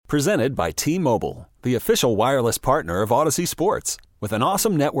Presented by T-Mobile, the official wireless partner of Odyssey Sports. With an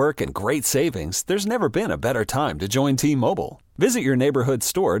awesome network and great savings, there's never been a better time to join T-Mobile. Visit your neighborhood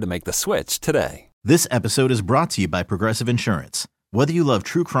store to make the switch today. This episode is brought to you by Progressive Insurance. Whether you love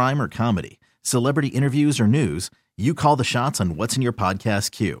true crime or comedy, celebrity interviews or news, you call the shots on what's in your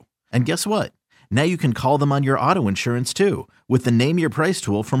podcast queue. And guess what? Now you can call them on your auto insurance too with the Name Your Price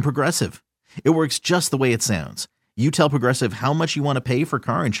tool from Progressive. It works just the way it sounds. You tell Progressive how much you want to pay for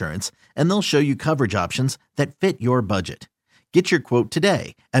car insurance, and they'll show you coverage options that fit your budget. Get your quote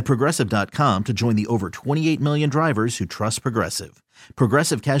today at Progressive.com to join the over 28 million drivers who trust Progressive.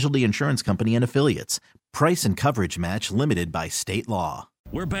 Progressive Casualty Insurance Company and Affiliates. Price and coverage match limited by state law.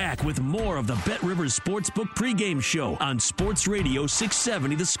 We're back with more of the Bet Rivers Sportsbook pregame show on Sports Radio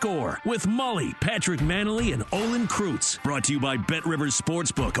 670 The Score with Mully, Patrick Manley, and Olin Kreutz. Brought to you by Bet Rivers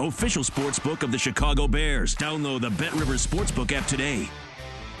Sportsbook, official sportsbook of the Chicago Bears. Download the Bet Rivers Sportsbook app today.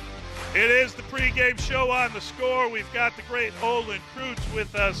 It is the pregame show on The Score. We've got the great Olin Kreutz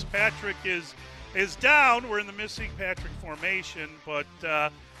with us. Patrick is down. We're in the missing Patrick formation, but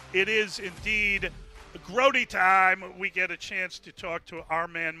it is indeed Grote time. We get a chance to talk to our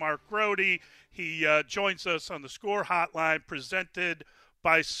man Mark Grote. He joins us on the Score Hotline, presented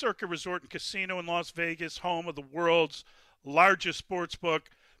by Circa Resort and Casino in Las Vegas, home of the world's largest sportsbook.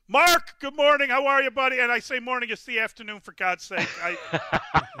 Mark, good morning. How are you, buddy? And I say morning, it's the afternoon, for God's sake.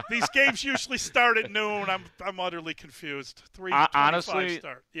 These games usually start at noon. I'm utterly confused. 3:25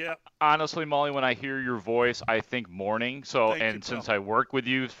 start. Yeah. Honestly, Molly, when I hear your voice, I think morning. Since I work with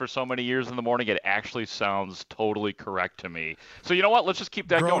you for so many years in the morning, it actually sounds totally correct to me. So you know what? Let's just keep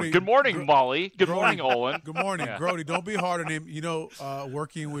that going. Good morning, Molly. Good morning, Olin. Good morning, yeah. Grote. Don't be hard on him. You know,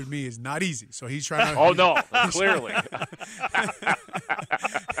 working with me is not easy. So he's trying to. Oh no, clearly.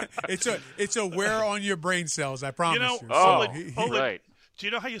 It's a wear on your brain cells, I promise you. Right. Do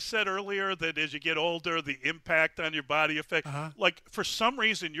you know how you said earlier that as you get older, the impact on your body affect? Like, for some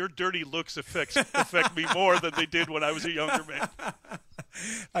reason, your dirty looks affect me more than they did when I was a younger man.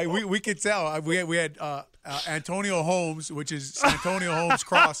 We could tell. We had Antonio Holmes, which is Antonio Holmes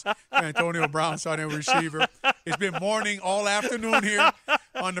cross Antonio Brown, starting receiver. It's been morning all afternoon here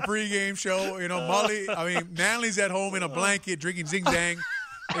on the pregame show. You know, Manley's at home in a blanket drinking Zing Zang.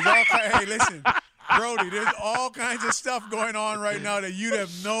 Hey, listen, Grote, there's all kinds of stuff going on right now that you'd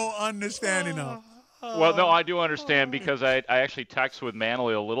have no understanding of. Well, no, I do understand because I actually texted with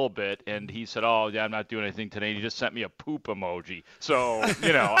Manley a little bit, and he said, oh, yeah, I'm not doing anything today. He just sent me a poop emoji. So,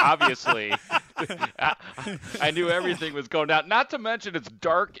 obviously, I knew everything was going down. Not to mention it's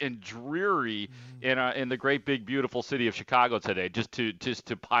dark and dreary in the great, big, beautiful city of Chicago today, just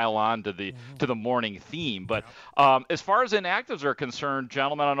to pile on to the morning theme. But as far as inactives are concerned,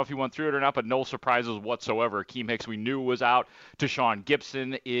 gentlemen, I don't know if you went through it or not, but no surprises whatsoever. Akeem Hicks, we knew, was out. Deshaun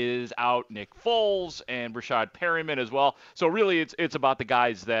Gibson is out. Nick Foles and Rashad Perryman as well. So really it's about the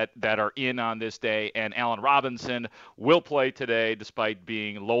guys that are in on this day, and Allen Robinson will play today despite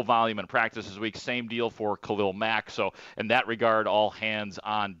being low volume in practice this week. Same deal for Khalil Mack. So in that regard, all hands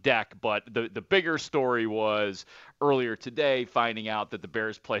on deck. But the bigger story was earlier today finding out that the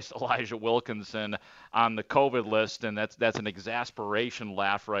Bears placed Elijah Wilkinson on the COVID list, and that's an exasperation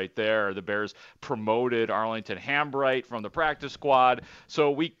laugh right there. The Bears promoted Arlington Hambright from the practice squad,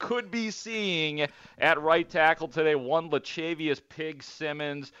 so we could be seeing at right tackle today one Lachavius Pig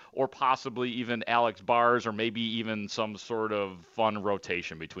Simmons, or possibly even Alex Bars, or maybe even some sort of fun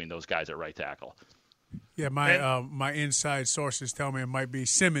rotation between those guys at right tackle. Yeah, my inside sources tell me it might be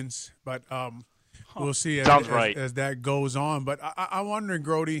Simmons, but we'll see as that goes on. But I'm wondering,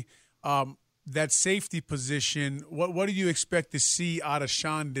 Grote, that safety position, what do you expect to see out of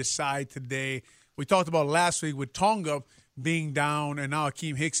Sean Desai today? We talked about last week with Tonga being down, and now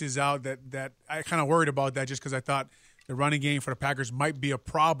Akeem Hicks is out. That I kind of worried about that just because I thought the running game for the Packers might be a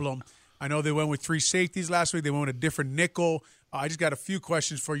problem. I know they went with 3 safeties last week. They went with a different nickel. I just got a few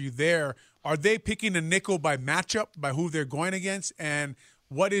questions for you there. Are they picking the nickel by matchup, by who they're going against? And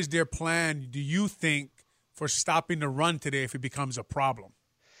what is their plan, do you think, for stopping the run today if it becomes a problem?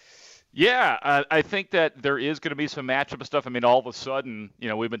 Yeah, I think that there is going to be some matchup stuff. I mean, all of a sudden,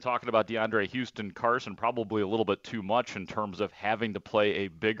 we've been talking about DeAndre Houston Carson probably a little bit too much in terms of having to play a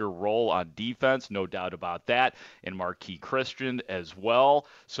bigger role on defense, no doubt about that, and Marquis Christian as well.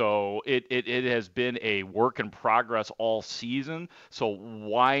 So it has been a work in progress all season. So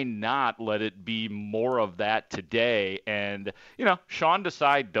why not let it be more of that today? And, Sean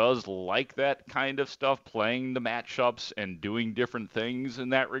Desai does like that kind of stuff, playing the matchups and doing different things in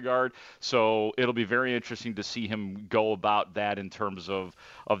that regard. So it'll be very interesting to see him go about that in terms of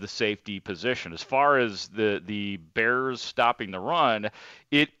the safety position. As far as the Bears stopping the run,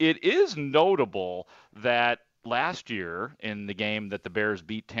 it is notable that last year in the game that the Bears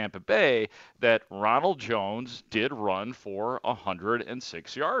beat Tampa Bay, that Ronald Jones did run for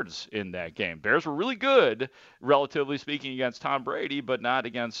 106 yards in that game. Bears were really good, relatively speaking, against Tom Brady, but not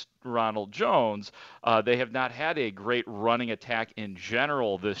against Ronald Jones. They have not had a great running attack in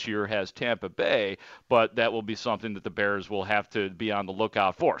general this year, has Tampa Bay, but that will be something that the Bears will have to be on the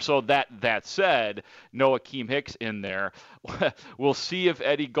lookout for. So that said, no Akeem Hicks in there. We'll see if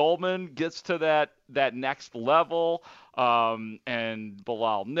Eddie Goldman gets to that next level, and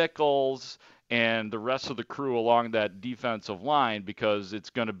Bilal Nichols and the rest of the crew along that defensive line, because it's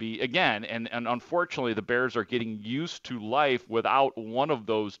going to be, again, and unfortunately the Bears are getting used to life without one of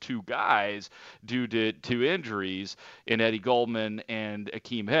those two guys due to injuries in Eddie Goldman and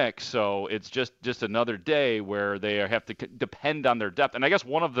Akeem Hicks. So it's just another day where they have to depend on their depth. And I guess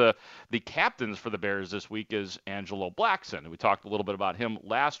one of the captains for the Bears this week is Angelo Blackson. We talked a little bit about him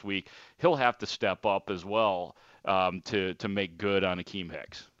last week. He'll have to step up as well to make good on Akeem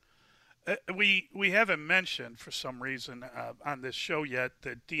Hicks. We haven't mentioned for some reason on this show yet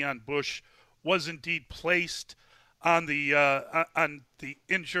that Deon Bush was indeed placed on the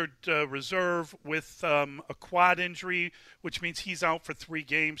injured reserve with a quad injury, which means he's out for 3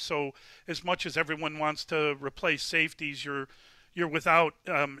 games. So as much as everyone wants to replace safeties, you're without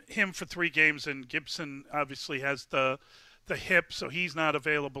him for 3 games, and Gibson obviously has the hip, so he's not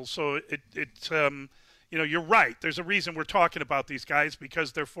available. So it's you're right. There's a reason we're talking about these guys,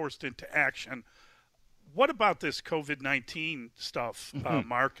 because they're forced into action. What about this COVID-19 stuff,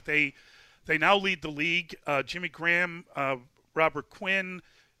 Mark? They now lead the league. Jimmy Graham, Robert Quinn,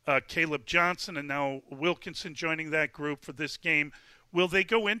 Caleb Johnson, and now Wilkinson joining that group for this game. Will they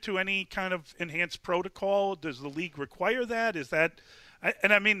go into any kind of enhanced protocol? Does the league require that? Is that –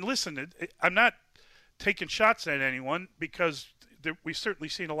 and I mean, listen, I'm not taking shots at anyone, because we've certainly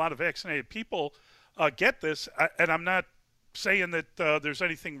seen a lot of vaccinated people – get this, and I'm not saying that there's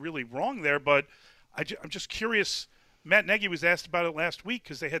anything really wrong there, but I'm just curious. Matt Nagy was asked about it last week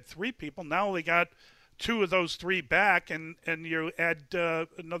because they had 3 people. Now they got 2 of those 3 back, and you add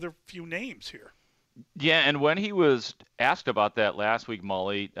another few names here. Yeah, and when he was asked about that last week,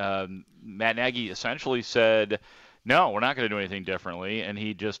 Mully, Matt Nagy essentially said, no, we're not going to do anything differently. And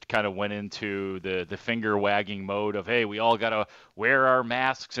he just kind of went into the finger-wagging mode of, hey, we all got to wear our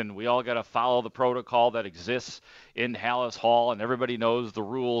masks and we all got to follow the protocol that exists in Hallis Hall, and everybody knows the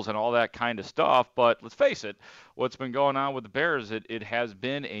rules and all that kind of stuff. But let's face it, what's been going on with the Bears, it has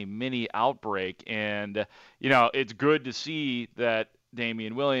been a mini outbreak. And, it's good to see that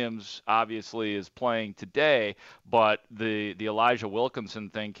Damian Williams obviously is playing today, but the Elijah Wilkinson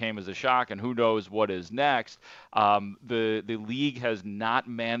thing came as a shock, and who knows what is next. The league has not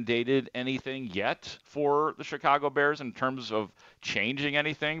mandated anything yet for the Chicago Bears in terms of changing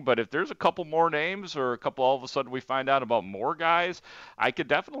anything, but if there's a couple more names, or a couple all of a sudden we find out about more guys, I could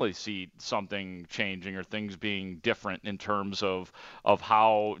definitely see something changing or things being different in terms of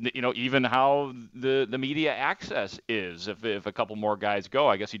how, even how the media access is. If a couple more guys go,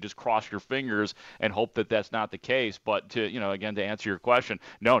 I guess you just cross your fingers and hope that that's not the case. But again, to answer your question,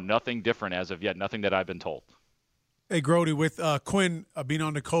 no, nothing different as of yet, nothing that I've been told. Hey, Grody, with Quinn being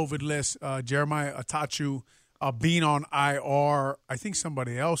on the COVID list, Jeremiah Atachu being on IR, I think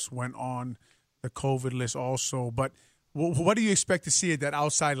somebody else went on the COVID list also. But what do you expect to see at that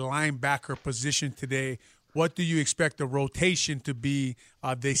outside linebacker position today? What do you expect the rotation to be?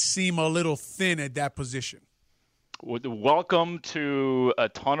 They seem a little thin at that position. Welcome to a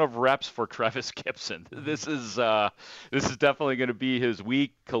ton of reps for Trevis Gipson. This is definitely going to be his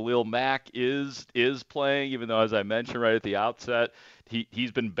week. Khalil Mack is playing, even though, as I mentioned right at the outset,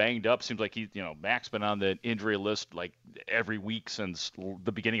 he's been banged up. Seems like Mack's been on the injury list like every week since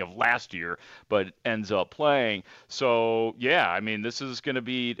the beginning of last year, but ends up playing. So yeah, I mean, this is going to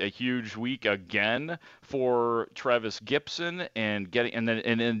be a huge week again for Trevis Gipson, and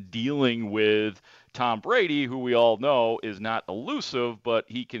then dealing with Tom Brady, who we all know is not elusive, but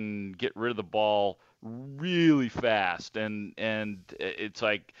he can get rid of the ball really fast. And it's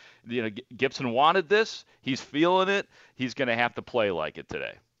like, Gipson wanted this. He's feeling it. He's going to have to play like it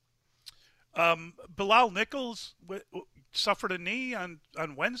today. Bilal Nichols suffered a knee on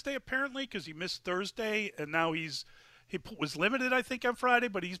Wednesday, apparently, because he missed Thursday, and now he was limited, I think, on Friday,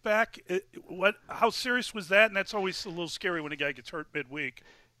 but he's back. How serious was that? And that's always a little scary when a guy gets hurt midweek.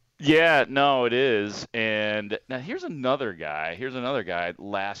 Yeah, no, it is. And now here's another guy.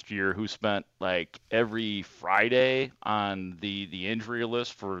 Last year who spent like every Friday on the injury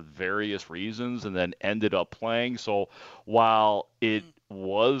list for various reasons and then ended up playing. So while it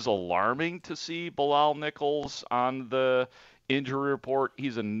was alarming to see Bilal Nichols on the injury report,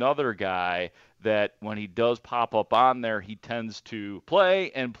 he's another guy that when he does pop up on there, he tends to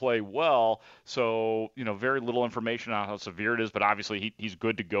play and play well. So, very little information on how severe it is, but obviously he's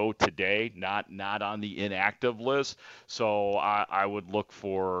good to go today, not on the inactive list. So I would look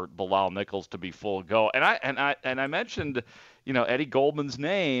for Bilal Nichols to be full go. And I mentioned, Eddie Goldman's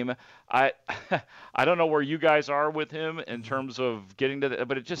name. I don't know where you guys are with him in terms of getting to that,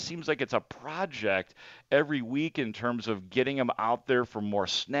 but it just seems like it's a project every week in terms of getting him out there for more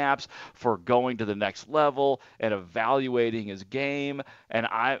snaps, for going to the next level and evaluating his game. And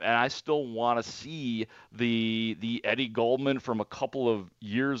I still want to see the Eddie Goldman from a couple of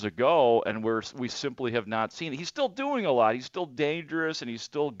years ago, and we simply have not seen it. He's still doing a lot. He's still dangerous, and he's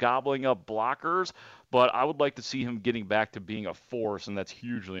still gobbling up blockers. But I would like to see him getting back to being a force, and that's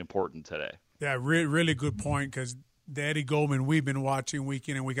hugely important today. Yeah, really good point, because the Eddie Goldman we've been watching week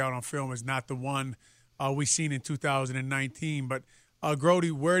in and week out on film is not the one we've seen in 2019. But,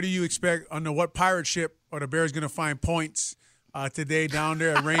 Grody, where do you expect, under what pirate ship are the Bears going to find points today down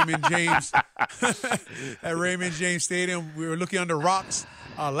there at Raymond James at Raymond James Stadium? We were looking under rocks.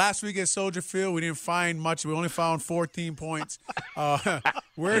 Last week at Soldier Field, we didn't find much. We only found 14 points.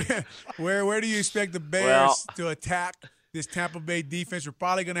 Where do you expect the Bears to attack this Tampa Bay defense? We're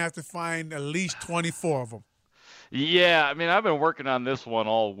probably going to have to find at least 24 of them. Yeah, I mean, I've been working on this one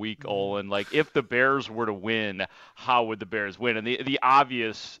all week, Olin. Like, if the Bears were to win, how would the Bears win? And the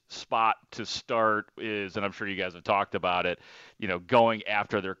obvious spot to start is, and I'm sure you guys have talked about it, going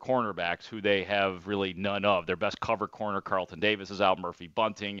after their cornerbacks, who they have really none of. Their best cover corner, Carlton Davis, is out. Murphy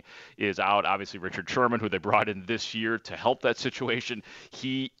Bunting is out. Obviously, Richard Sherman, who they brought in this year to help that situation,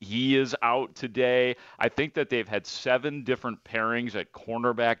 he is out today. I think that they've had 7 different pairings at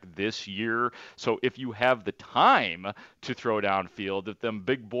cornerback this year. So if you have the time to throw downfield, if them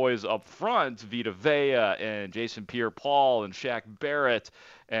big boys up front, Vita Vea and Jason Pierre-Paul and Shaq Barrett,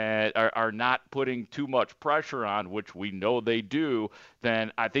 are not putting too much pressure on, which we know they do,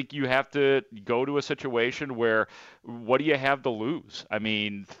 then I think you have to go to a situation where what do you have to lose? I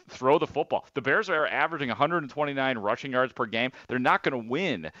mean, throw the football. The Bears are averaging 129 rushing yards per game. They're not going to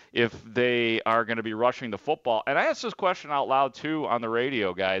win if they are going to be rushing the football. And I asked this question out loud, too, on the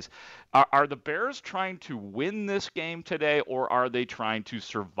radio, guys. Are the Bears trying to win this game today, or are they trying to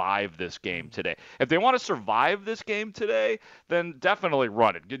survive this game today? If they want to survive this game today, then definitely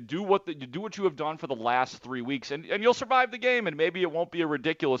run it. Do what you have done for the last 3 weeks, and you'll survive the game, and maybe it won't be a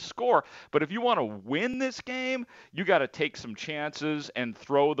ridiculous score. But if you want to win this game, you got to take some chances and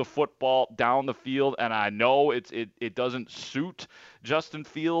throw the football down the field. And I know it doesn't suit Justin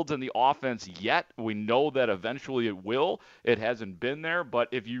Fields and the offense yet. We know that eventually it will. It hasn't been there. But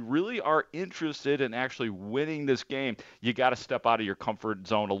if you really are interested in actually winning this game, you got to step out of your comfort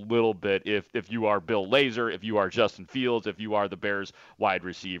zone a little bit. If you are Bill Lazor, if you are Justin Fields, if you are the Bears wide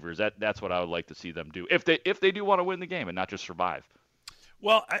receivers, that's what I would like to see them do. If they do want to win the game and not just survive.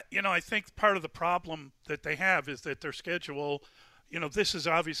 Well, I think part of the problem that they have is that their schedule, this is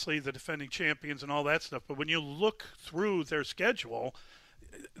obviously the defending champions and all that stuff, but when you look through their schedule,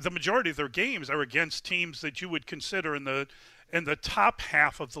 the majority of their games are against teams that you would consider in the top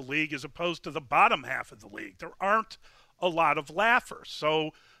half of the league as opposed to the bottom half of the league. There aren't a lot of laughers.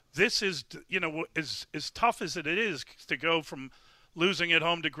 So this is, as tough as it is to go from losing at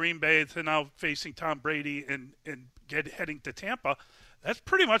home to Green Bay to now facing Tom Brady and heading to Tampa. That's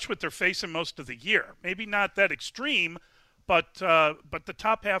pretty much what they're facing most of the year. Maybe not that extreme, but the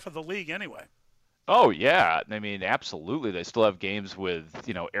top half of the league anyway. Oh, yeah. I mean, absolutely. They still have games with,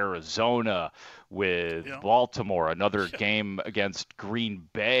 Arizona, with Baltimore, another game against Green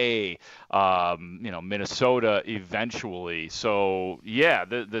Bay, Minnesota eventually. So, yeah,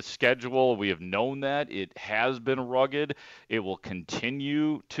 the schedule, we have known that. It has been rugged. It will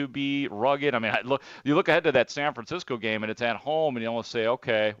continue to be rugged. I mean, you look ahead to that San Francisco game, and it's at home, and you almost say,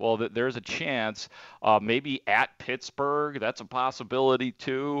 okay, well, there's a chance. Maybe at Pittsburgh, that's a possibility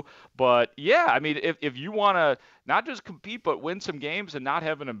too. But, yeah, I mean, if you want to not just compete but win some games and not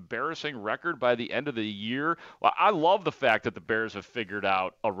have an embarrassing record by the end of the year, well, I love the fact that the Bears have figured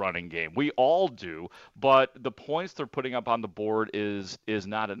out a running game. We all do, but the points they're putting up on the board is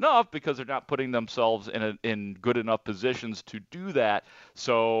not enough because they're not putting themselves in good enough positions to do that.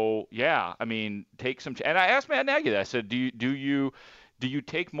 So, yeah, I mean, take some – and I asked Matt Nagy that. I said, do do you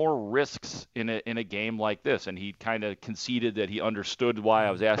take more risks in a game like this? And he kind of conceded that he understood why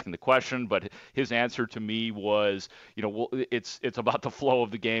I was asking the question, but his answer to me was, it's about the flow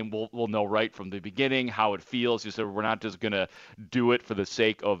of the game. We'll know right from the beginning how it feels. He said we're not just going to do it for the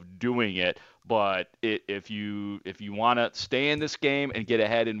sake of doing it, but if you want to stay in this game and get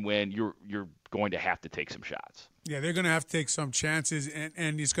ahead and win, you're going to have to take some shots. Yeah, they're going to have to take some chances,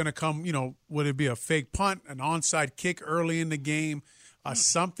 and it's going to come, would it be a fake punt, an onside kick early in the game,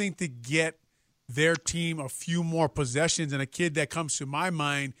 something to get their team a few more possessions. And a kid that comes to my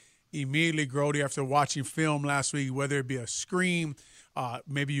mind immediately, Grody, after watching film last week, whether it be a screen,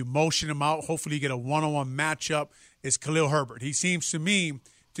 maybe you motion him out, hopefully you get a one-on-one matchup, is Khalil Herbert. He seems to me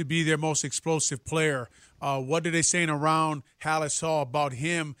to be their most explosive player. What are they saying around Halas Hall about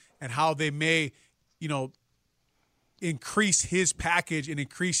him and how they may, increase his package and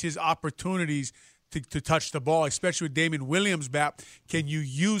increase his opportunities to touch the ball, especially with Damien Williams back? Can you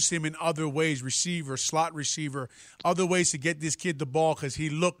use him in other ways, receiver, slot receiver, other ways to get this kid the ball? Because he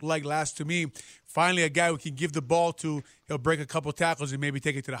looked like, last to me, finally a guy who can give the ball to, he'll break a couple tackles and maybe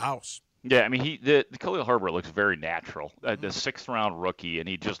take it to the house. Yeah, I mean, the Khalil Herbert looks very natural. The sixth-round rookie, and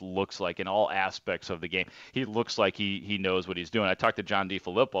he just looks like, in all aspects of the game, he looks like he knows what he's doing. I talked to John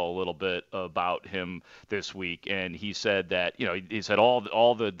DeFilippo a little bit about him this week, and he said that, he said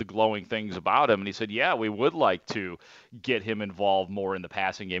all the glowing things about him, and he said, yeah, we would like to get him involved more in the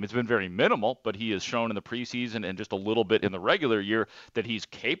passing game. It's been very minimal, but he has shown in the preseason and just a little bit in the regular year that he's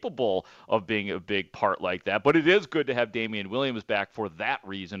capable of being a big part like that. But it is good to have Damien Williams back for that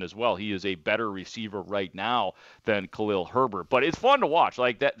reason as well. He is a better receiver right now than Khalil Herbert. But it's fun to watch.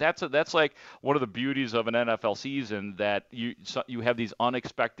 Like that's like one of the beauties of an NFL season, that you have these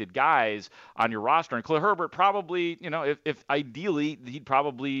unexpected guys on your roster. And Khalil Herbert probably, if ideally, he'd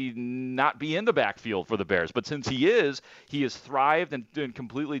probably not be in the backfield for the Bears. But since he has thrived and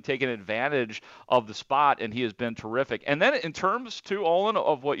completely taken advantage of the spot, and he has been terrific. And then in terms, too, Olin,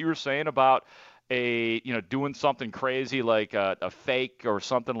 of what you were saying about doing something crazy like a fake or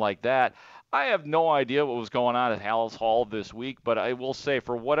something like that, I have no idea what was going on at Halas Hall this week, but I will say,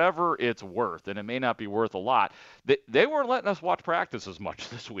 for whatever it's worth, and it may not be worth a lot, they weren't letting us watch practice as much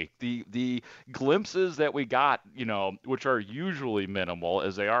this week. The glimpses that we got, which are usually minimal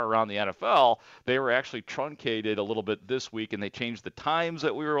as they are around the NFL, they were actually truncated a little bit this week, and they changed the times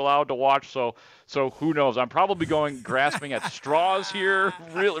that we were allowed to watch. So who knows? I'm probably grasping at straws here,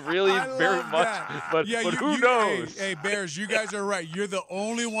 really very much. But who knows? Hey, Bears, you guys are right. You're the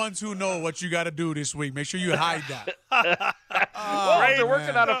only ones who know what you got to do this week. Make sure you hide that. Well, if they're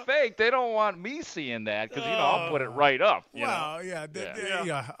working on a fake, they don't want me seeing that because, I'll put it right up. Man.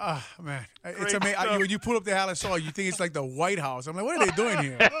 It's amazing. When you pull up the Halas Hall, you think it's like the White House. I'm like, what are they doing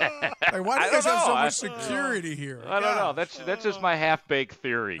here? Like, why do you guys have so much security here? I don't know. That's just my half-baked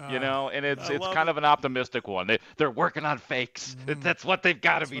theory, and it's kind of an optimistic one. They're working on fakes. That's what they've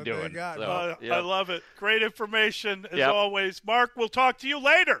got to be doing. I love it. Great information as always. Mark, we'll talk to you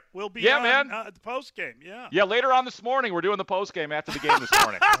later. We'll be on the post game. Yeah, later on this morning. We're doing the post game after the game this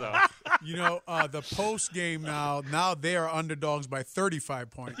morning. So. The post game now they are underdogs by 35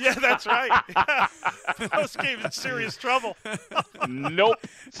 points. Yeah, that's right. Post game in serious trouble. Nope.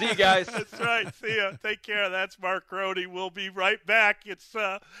 See you guys. That's right. See ya. Take care. That's Mark Grote. We'll be right back. It's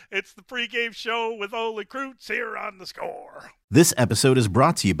the pregame show with Olin Kreutz here on The Score. This episode is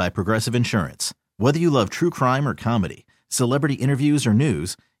brought to you by Progressive Insurance. Whether you love true crime or comedy, celebrity interviews or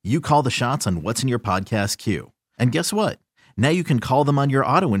news, you call the shots on what's in your podcast queue. And guess what? Now you can call them on your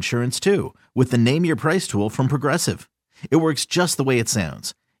auto insurance too with the Name Your Price tool from Progressive. It works just the way it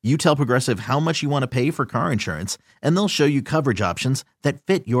sounds. You tell Progressive how much you want to pay for car insurance, and they'll show you coverage options that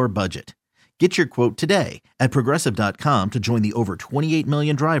fit your budget. Get your quote today at Progressive.com to join the over 28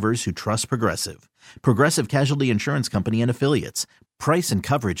 million drivers who trust Progressive. Progressive Casualty Insurance Company and Affiliates. Price and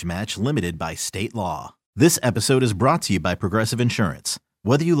coverage match limited by state law. This episode is brought to you by Progressive Insurance.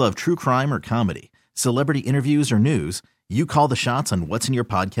 Whether you love true crime or comedy, celebrity interviews or news, you call the shots on what's in your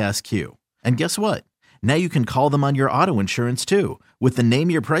podcast queue. And guess what? Now you can call them on your auto insurance too with the Name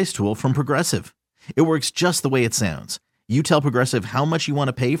Your Price tool from Progressive. It works just the way it sounds. You tell Progressive how much you want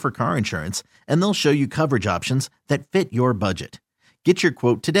to pay for car insurance, and they'll show you coverage options that fit your budget. Get your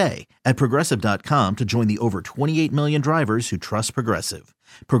quote today at Progressive.com to join the over 28 million drivers who trust Progressive.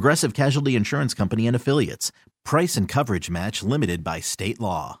 Progressive Casualty Insurance Company and Affiliates. Price and coverage match limited by state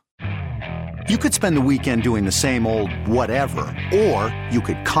law. You could spend the weekend doing the same old whatever, or you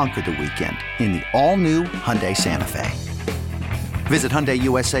could conquer the weekend in the all-new Hyundai Santa Fe. Visit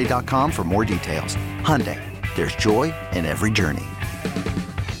HyundaiUSA.com for more details. Hyundai, there's joy in every journey.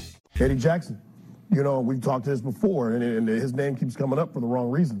 Eddie Jackson, You know, we've talked to this before, and his name keeps coming up for the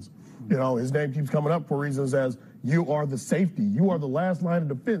wrong reasons. You know, his name keeps coming up for reasons as you are the safety. You are the last line of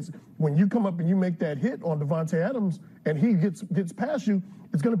defense. When you come up and you make that hit on Davante Adams and he gets past you,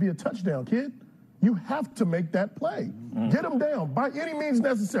 it's going to be a touchdown, kid. You have to make that play. Get him down by any means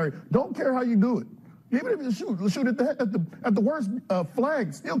necessary. Don't care how you do it. Even if you shoot at the worst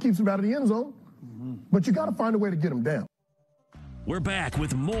flag, still keeps him out of the end zone. But you got to find a way to get him down. We're back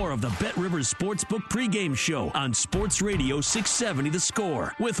with more of the Bet Rivers Sportsbook pregame show on Sports Radio 670 The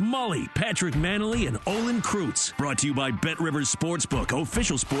Score with Mully, Patrick Manley, and Olin Kreutz. Brought to you by Bet Rivers Sportsbook,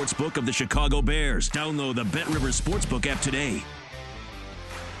 official sportsbook of the Chicago Bears. Download the Bet Rivers Sportsbook app today.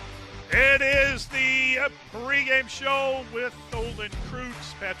 It is the pregame show with Olin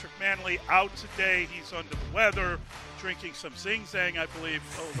Kreutz. Patrick Manley out today. He's under the weather, drinking some Zing-Zang, I believe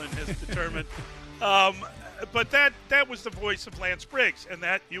Olin has determined. But that was the voice of Lance Briggs, and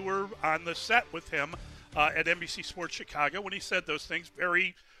that you were on the set with him at NBC Sports Chicago when he said those things.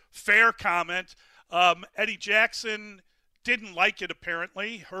 Very fair comment. Eddie Jackson didn't like it,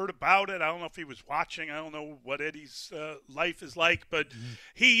 apparently. Heard about it. I don't know if he was watching. I don't know what Eddie's life is like, but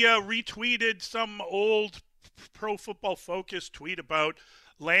he retweeted some old Pro Football Focus tweet about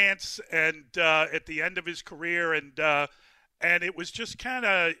Lance and at the end of his career, and it was just kind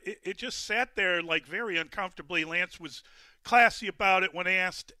of, it just sat there like very uncomfortably. Lance was classy about it when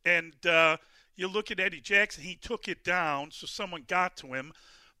asked, and you look at Eddie Jackson, he took it down, so someone got to him.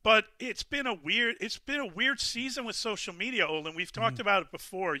 But it's been a weird season with social media, Olin. We've talked about it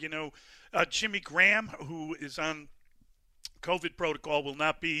before. You know, Jimmy Graham, who is on COVID protocol, will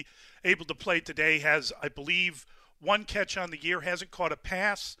not be able to play today. Has, I believe, one catch on the year, hasn't caught a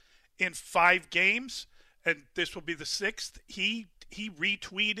pass in 5 games. And this will be the 6th. He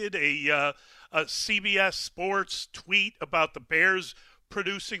retweeted a CBS Sports tweet about the Bears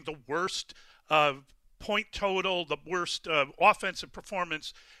producing the worst point total, the worst offensive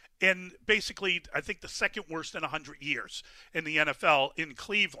performance, and basically, I think the second worst in 100 years in the NFL in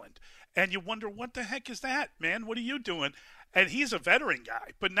Cleveland. And you wonder, what the heck is that, man? What are you doing? And he's a veteran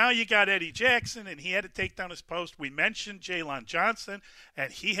guy. But now you got Eddie Jackson, and he had to take down his post. We mentioned Jaylon Johnson,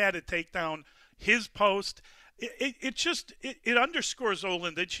 and he had to take down his post. It underscores,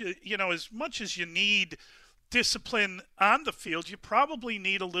 Olin, that you know, as much as you need discipline on the field, you probably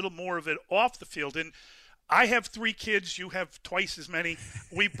need a little more of it off the field. And I have 3 kids. You have twice as many.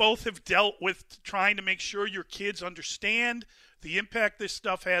 We both have dealt with trying to make sure your kids understand the impact this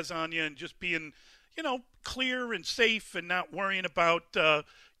stuff has on you, and just being, you know, clear and safe and not worrying about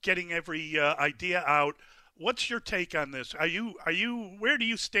getting every idea out. What's your take on this? Where do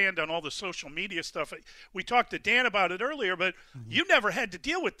you stand on all the social media stuff? We talked to Dan about it earlier, but you never had to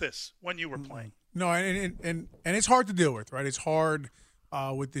deal with this when you were playing. No, and it's hard to deal with, right? It's hard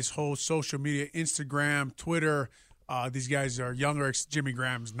with this whole social media, Instagram, Twitter. These guys are younger. Jimmy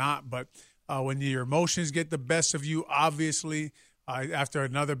Graham's not, but when your emotions get the best of you, obviously, after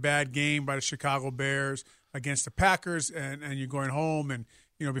another bad game by the Chicago Bears against the Packers, and you're going home, and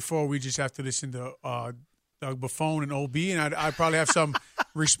you know, before we just have to listen to Doug Buffone and OB, and I'd probably have some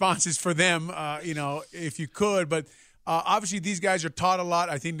responses for them, you know, if you could. But obviously these guys are taught a lot.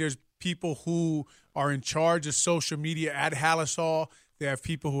 I think there's people who are in charge of social media at Halas Hall. They have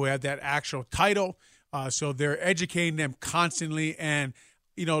people who have that actual title. So they're educating them constantly. And,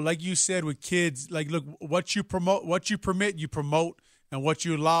 you know, like you said with kids, like, look, what you promote, what you permit, you promote, and what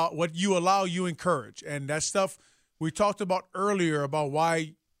you allow, you encourage. And that stuff we talked about earlier about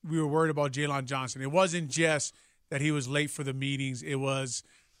why we were worried about Jaylon Johnson. It wasn't just that he was late for the meetings. It was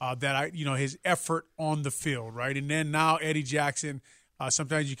his effort on the field, right? And then now Eddie Jackson,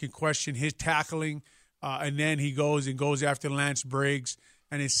 sometimes you can question his tackling, and then he goes after Lance Briggs,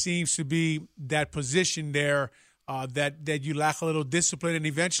 and it seems to be that position there that you lack a little discipline. And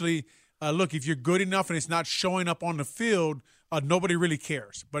eventually, look, if you're good enough and it's not showing up on the field, nobody really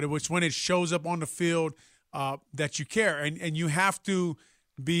cares. But it's when it shows up on the field that you care, and you have to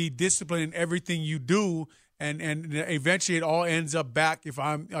be disciplined in everything you do, and eventually it all ends up back, if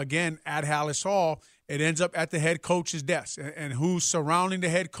I'm, again, at Halas Hall, it ends up at the head coach's desk, and who's surrounding the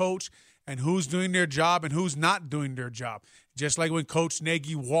head coach, and who's doing their job and who's not doing their job. Just like when Coach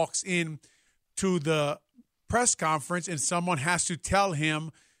Nagy walks in to the press conference and someone has to tell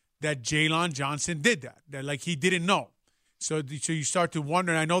him that Jaylon Johnson did that like he didn't know. So you start to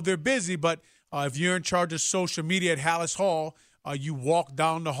wonder, and I know they're busy, but if you're in charge of social media at Halas Hall, you walk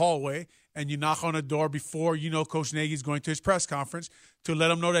down the hallway and you knock on the door before you know Coach Nagy's going to his press conference to let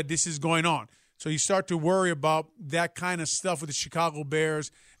them know that this is going on. So you start to worry about that kind of stuff with the Chicago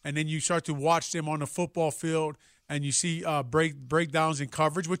Bears, and then you start to watch them on the football field, and you see breakdowns in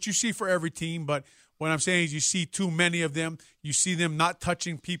coverage, which you see for every team. But what I'm saying is you see too many of them. You see them not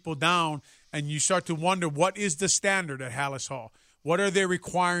touching people down, and you start to wonder, what is the standard at Halas Hall? What are they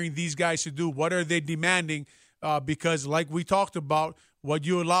requiring these guys to do? What are they demanding? Because like we talked about, what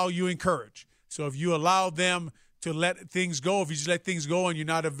you allow, you encourage. So if you allow them to let things go, if you just let things go and you're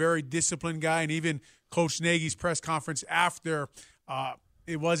not a very disciplined guy, and even Coach Nagy's press conference after,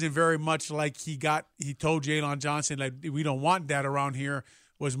 it wasn't very much like he told Jaylon Johnson, like, we don't want that around here.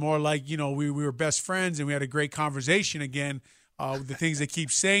 Was more like, we were best friends and we had a great conversation again, the things they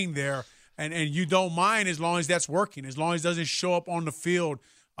keep saying there. And you don't mind as long as that's working, as long as it doesn't show up on the field.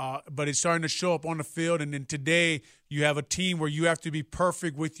 But it's starting to show up on the field. And then today you have a team where you have to be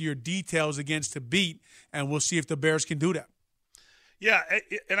perfect with your details against the beat, and we'll see if the Bears can do that. Yeah,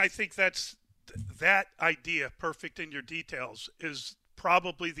 and I think that idea, perfect in your details, is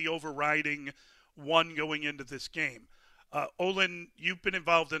probably the overriding one going into this game. Olin, you've been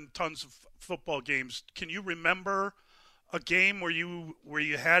involved in tons of football games. Can you remember a game where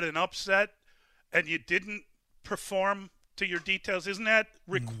you had an upset and you didn't perform to your details? Isn't that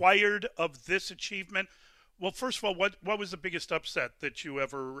required of this achievement? Well, first of all, what was the biggest upset that you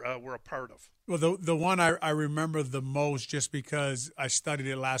ever were a part of? Well, the one I remember the most, just because I studied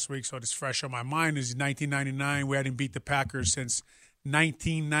it last week, so it's fresh on my mind, is 1999. We hadn't beat the Packers since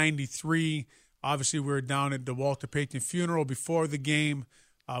 1993. Obviously, we were down at the Walter Payton funeral before the game.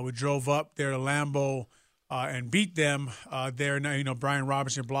 We drove up there to Lambeau and beat them there. Now, Brian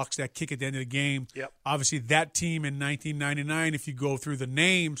Robinson blocks that kick at the end of the game. Yep. Obviously, that team in 1999, if you go through the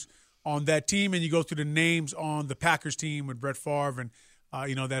names on that team and you go through the names on the Packers team with Brett Favre and,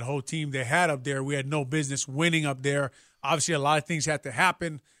 that whole team they had up there, we had no business winning up there. Obviously, a lot of things had to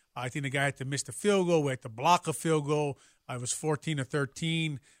happen. I think the guy had to miss the field goal. We had to block a field goal. It was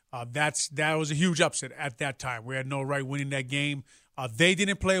 14-13. That was a huge upset at that time. We had no right winning that game. They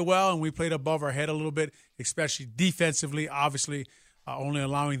didn't play well, and we played above our head a little bit, especially defensively, obviously, only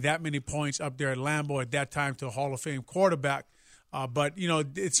allowing that many points up there at Lambeau at that time to a Hall of Fame quarterback. But,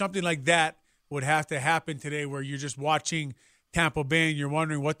 it's something like that would have to happen today, where you're just watching Tampa Bay and you're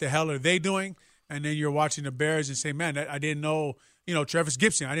wondering what the hell are they doing, and then you're watching the Bears and say, man, I didn't know, Travis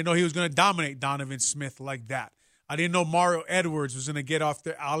Gibson, I didn't know he was going to dominate Donovan Smith like that. I didn't know Mario Edwards was going to get off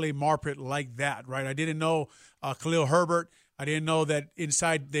the Ali Marpet like that, right? I didn't know Khalil Herbert. I didn't know that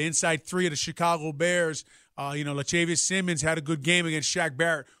inside three of the Chicago Bears, Latavius Simmons had a good game against Shaq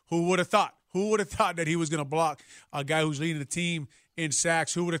Barrett. Who would have thought? Who would have thought that he was going to block a guy who's leading the team in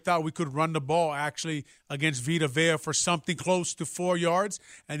sacks? Who would have thought we could run the ball actually against Vita Vea for something close to 4 yards?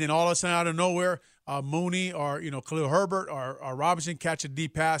 And then all of a sudden out of nowhere, Mooney or Khalil Herbert or Robinson catch a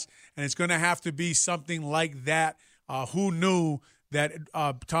deep pass, and it's going to have to be something like that. Who knew that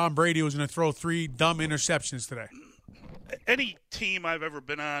Tom Brady was going to throw 3 dumb interceptions today? Any team I've ever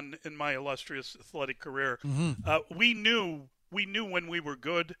been on in my illustrious athletic career, we knew when we were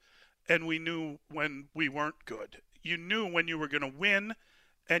good, and we knew when we weren't good. You knew when you were going to win,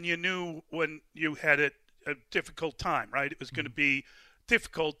 and you knew when you had a difficult time, right? It was going to be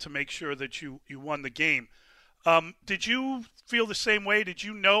difficult to make sure that you won the game. Did you feel the same way? Did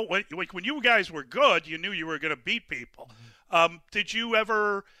you know when you guys were good, you knew you were going to beat people? Did you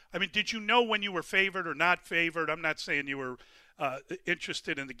know when you were favored or not favored? I'm not saying you were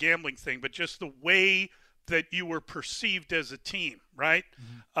interested in the gambling thing, but just the way that you were perceived as a team, right?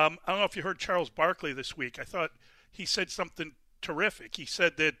 I don't know if you heard Charles Barkley this week. I thought he said something terrific. He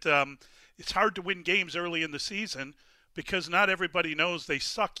said that it's hard to win games early in the season because not everybody knows they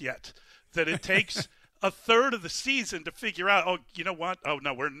suck yet, that it takes a third of the season to figure out, oh, you know what? Oh,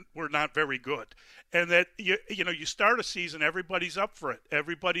 no, we're not very good. And that, you start a season, everybody's up for it.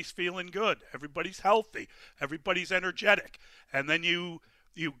 Everybody's feeling good. Everybody's healthy. Everybody's energetic. And then you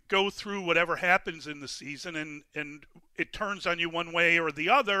go through whatever happens in the season, and it turns on you one way or the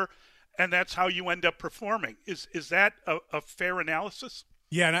other, and that's how you end up performing. Is that a fair analysis?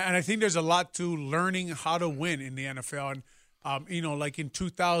 Yeah, and I think there's a lot to learning how to win in the NFL. And like in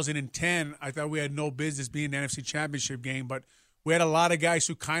 2010, I thought we had no business being in the NFC Championship game, but we had a lot of guys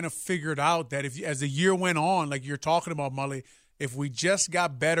who kind of figured out that as the year went on, like you're talking about, Mully, if we just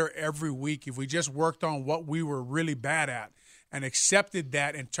got better every week, if we just worked on what we were really bad at and accepted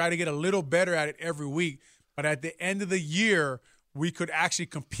that and try to get a little better at it every week, but at the end of the year, we could actually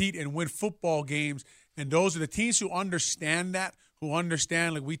compete and win football games. And those are the teams who understand that, who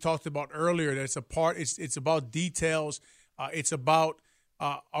understand, like we talked about earlier, that it's about details. It's about,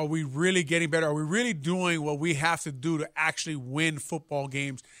 are we really getting better? Are we really doing what we have to do to actually win football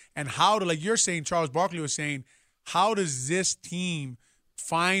games? And how to, like you're saying, Charles Barkley was saying, how does this team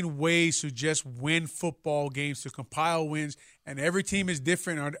find ways to just win football games, to compile wins, and every team is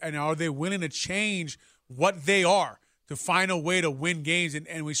different. And are they willing to change what they are to find a way to win games?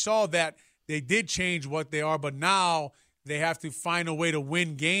 And we saw that they did change what they are, but now they have to find a way to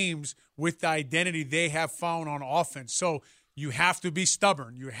win games with the identity they have found on offense. So you have to be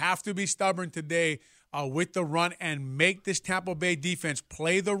stubborn. You have to be stubborn today with the run and make this Tampa Bay defense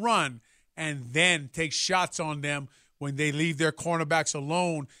play the run and then take shots on them when they leave their cornerbacks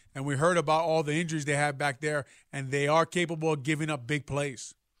alone. And we heard about all the injuries they have back there, and they are capable of giving up big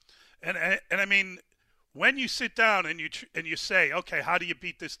plays. And I mean, when you sit down and you say, okay, how do you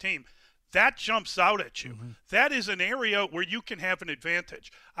beat this team? That jumps out at you. Mm-hmm. That is an area where you can have an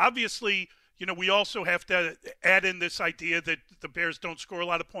advantage. Obviously, we also have to add in this idea that the Bears don't score a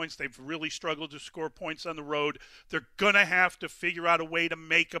lot of points. They've really struggled to score points on the road. They're going to have to figure out a way to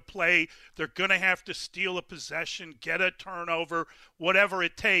make a play. They're going to have to steal a possession, get a turnover, whatever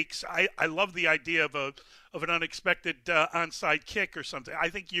it takes. I love the idea of an unexpected onside kick or something. I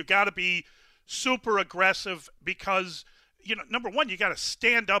think you got to be super aggressive because – number one, you got to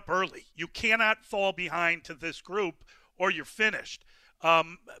stand up early. You cannot fall behind to this group or you're finished.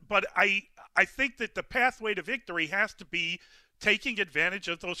 But I think that the pathway to victory has to be taking advantage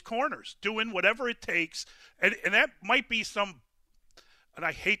of those corners, doing whatever it takes. And that might be some, and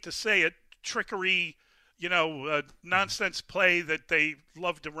I hate to say it, trickery, nonsense play that they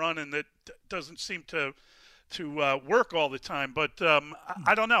love to run and that doesn't seem to work all the time. But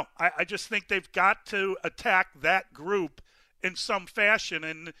I don't know. I just think they've got to attack that group in some fashion,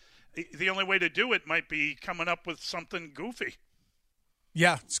 and the only way to do it might be coming up with something goofy.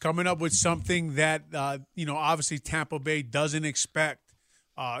 Yeah, it's coming up with something that, obviously Tampa Bay doesn't expect,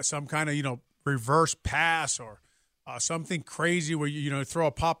 some kind of, reverse pass or something crazy where, you throw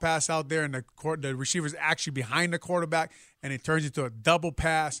a pop pass out there and the receiver's actually behind the quarterback and it turns into a double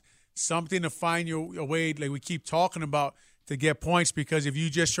pass, something to find your way, like we keep talking about, to get points, because if you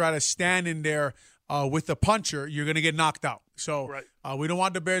just try to stand in there with the puncher, you're going to get knocked out. So right. We don't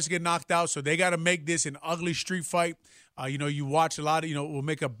want the Bears to get knocked out, so they got to make this an ugly street fight. You watch a lot of, we'll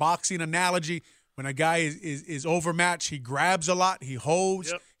make a boxing analogy. When a guy is overmatched, he grabs a lot, he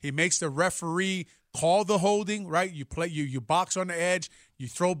holds, he makes the referee call the holding, right? You box on the edge, you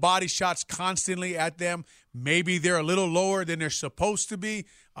throw body shots constantly at them. Maybe they're a little lower than they're supposed to be.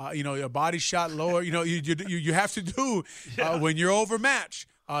 A body shot lower. You have to do when you're overmatched.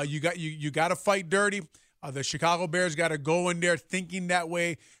 You got to fight dirty. The Chicago Bears got to go in there thinking that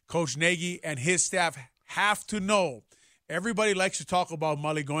way. Coach Nagy and his staff have to know. Everybody likes to talk about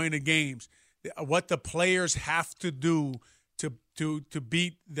Mully going to games. What the players have to do to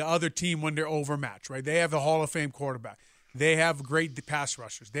beat the other team when they're overmatched, right? They have the Hall of Fame quarterback. They have great pass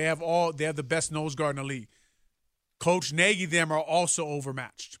rushers. They have the best nose guard in the league. Coach Nagy, them are also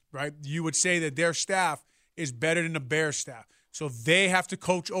overmatched, right? You would say that their staff is better than the Bears staff. So they have to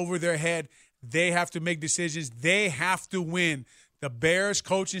coach over their head. They have to make decisions. They have to win. The Bears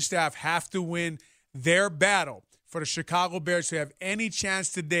coaching staff have to win their battle for the Chicago Bears to have any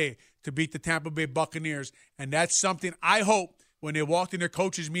chance today to beat the Tampa Bay Buccaneers. And that's something I hope when they walked in their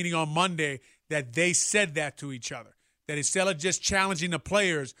coaches meeting on Monday that they said that to each other. That instead of just challenging the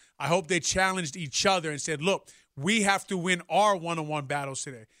players, I hope they challenged each other and said, look, we have to win our one-on-one battles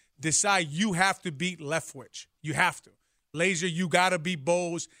today. Decide you have to beat Leftwich. You have to. Laser, you got to beat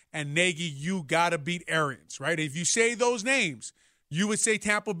Bowles, and Nagy, you got to beat Arians, right? If you say those names, you would say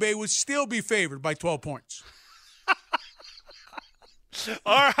Tampa Bay would still be favored by 12 points.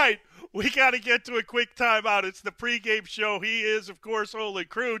 All right, we got to get to a quick timeout. It's the pregame show. He is, of course, Olin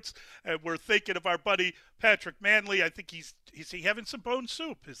Kreutz, and we're thinking of our buddy Patrick Manley. I think is he having some bone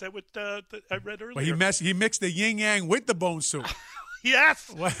soup? Is that what I read earlier? Well, he mixed the yin-yang with the bone soup. Yes,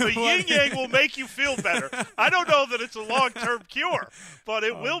 the yin-yang will make you feel better. I don't know that it's a long-term cure, but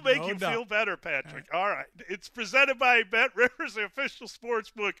it will make you feel better, Patrick. All right. It's presented by Bet Rivers, the official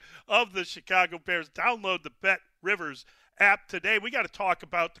sportsbook of the Chicago Bears. Download the Bet Rivers app today. We got to talk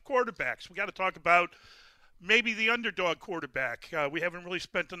about the quarterbacks. We got to talk about maybe the underdog quarterback. We haven't really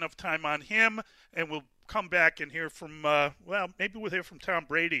spent enough time on him, and we'll come back and hear from, maybe we'll hear from Tom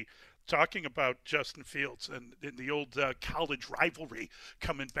Brady talking about Justin Fields and the old college rivalry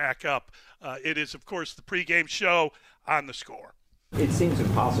coming back up. It is, of course, the pregame show on The Score. It seems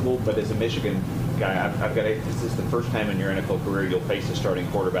impossible, but as a Michigan guy, this is the first time in your NFL career you'll face a starting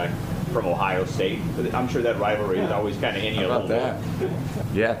quarterback from Ohio State. But I'm sure that rivalry is always kind of in you a little bit.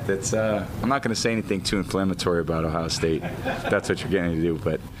 Yeah, that's. I'm not going to say anything too inflammatory about Ohio State. That's what you're getting to do,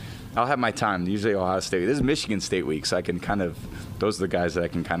 but I'll have my time. Usually Ohio State. This is Michigan State week, so I can those are the guys that I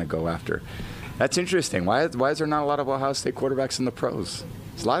can kind of go after. That's interesting. Why is there not a lot of Ohio State quarterbacks in the pros?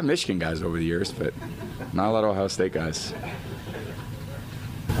 There's a lot of Michigan guys over the years, but not a lot of Ohio State guys.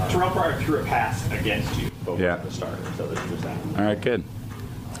 Terrell Pryor threw a pass against you over at the start, so this was that. All right, good.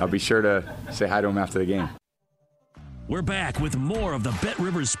 I'll be sure to say hi to him after the game. We're back with more of the Bet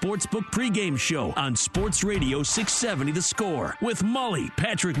Rivers Sportsbook pregame show on Sports Radio 670 The Score with Mully,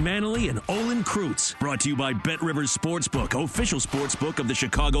 Patrick Manley, and Olin Kreutz. Brought to you by Bet Rivers Sportsbook, official sportsbook of the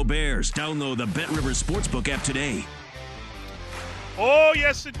Chicago Bears. Download the Bet Rivers Sportsbook app today. Oh,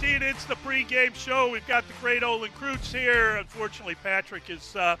 yes, indeed. It's the pregame show. We've got the great Olin Kreutz here. Unfortunately, Patrick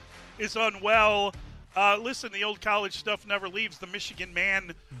is unwell. Listen, the old college stuff never leaves. The Michigan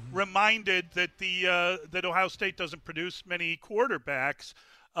man reminded that that Ohio State doesn't produce many quarterbacks.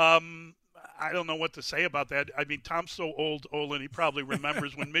 I don't know what to say about that. I mean, Tom's so old, Olin, he probably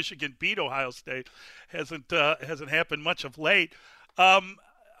remembers when Michigan beat Ohio State. Hasn't happened much of late.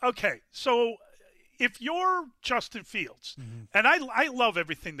 Okay, so if you're Justin Fields, and I love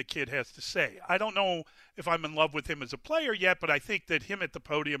everything the kid has to say. I don't know if I'm in love with him as a player yet, but I think that him at the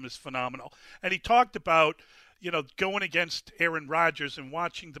podium is phenomenal. And he talked about, going against Aaron Rodgers and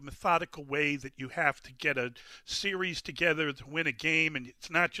watching the methodical way that you have to get a series together to win a game, and it's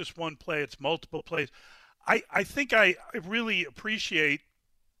not just one play, it's multiple plays. I think I really appreciate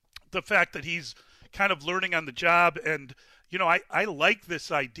the fact that he's kind of learning on the job, and, I like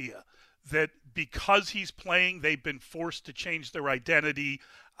this idea that because he's playing, they've been forced to change their identity.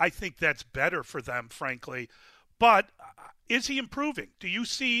 I think that's better for them, frankly. But is he improving? Do you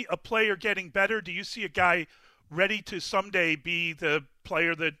see a player getting better? Do you see a guy ready to someday be the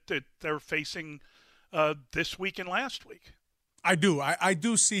player that they're facing this week and last week? I do. I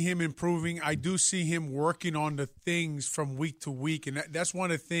do see him improving. I do see him working on the things from week to week. And that's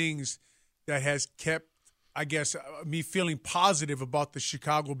one of the things that has kept, I guess, me feeling positive about the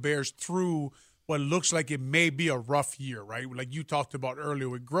Chicago Bears through what looks like it may be a rough year, right? Like you talked about earlier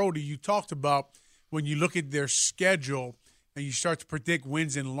with Grody, you talked about when you look at their schedule and you start to predict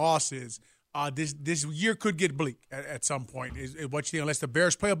wins and losses, this year could get bleak at some point. Is what you think, unless the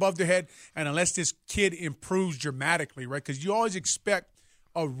Bears play above their head and unless this kid improves dramatically, right? Because you always expect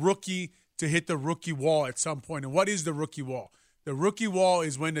a rookie to hit the rookie wall at some point. And what is the rookie wall? The rookie wall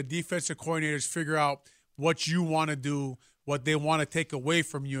is when the defensive coordinators figure out what you want to do, what they want to take away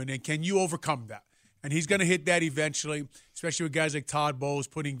from you, and then can you overcome that? And he's going to hit that eventually, especially with guys like Todd Bowles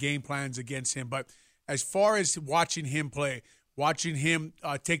putting game plans against him. But as far as watching him play, watching him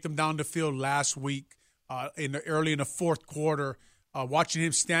take them down the field last week early in the fourth quarter, watching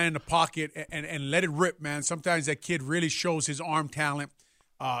him stand in the pocket and let it rip, man. Sometimes that kid really shows his arm talent.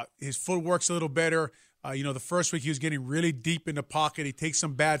 His footwork's a little better. The first week he was getting really deep in the pocket. He takes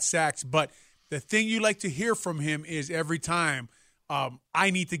some bad sacks, but the thing you like to hear from him is every time, I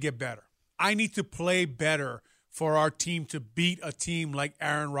need to get better. I need to play better for our team to beat a team like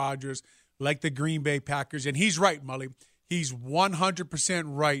Aaron Rodgers, like the Green Bay Packers. And he's right, Mully. He's 100%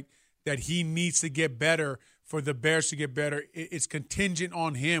 right that he needs to get better for the Bears to get better. It's contingent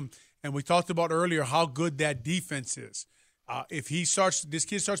on him. And we talked about earlier how good that defense is. If this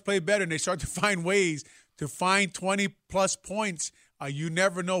kid starts playing better and they start to find ways to find 20-plus points, you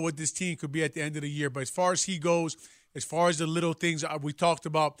never know what this team could be at the end of the year. But as far as he goes, as far as the little things we talked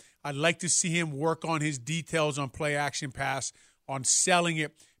about, I'd like to see him work on his details on play action pass, on selling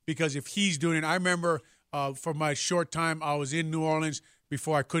it, because if he's doing it, I remember for my short time I was in New Orleans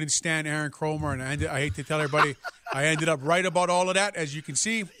before I couldn't stand Aaron Cromer, and I hate to tell everybody, I ended up right about all of that, as you can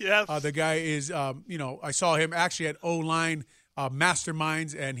see. Yes. The guy is, I saw him actually at O-line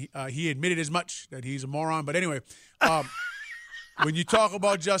masterminds, and he admitted as much, that he's a moron. But anyway, when you talk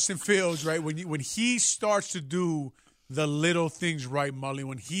about Justin Fields, right, when he starts to do the little things right, Mully,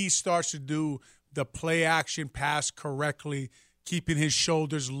 when he starts to do the play action pass correctly, keeping his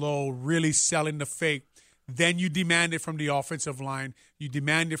shoulders low, really selling the fake, then you demand it from the offensive line. You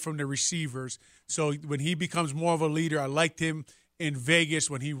demand it from the receivers. So when he becomes more of a leader, I liked him in Vegas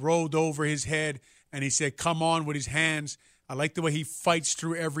when he rolled over his head and he said, come on, with his hands. I like the way he fights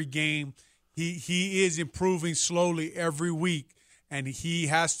through every game. He is improving slowly every week, and he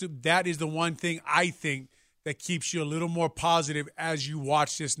has to. That is the one thing I think that keeps you a little more positive as you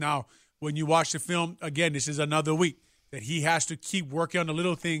watch this. Now, when you watch the film, again, this is another week that he has to keep working on the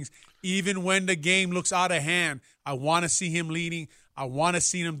little things, even when the game looks out of hand. I want to see him leading. I want to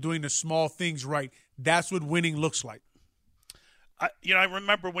see him doing the small things right. That's what winning looks like. I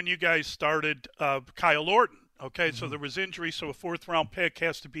remember when you guys started Kyle Orton. Okay, so there was injury, so a fourth-round pick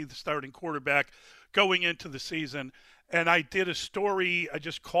has to be the starting quarterback going into the season. And I did a story. I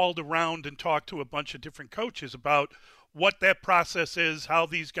just called around and talked to a bunch of different coaches about what that process is, how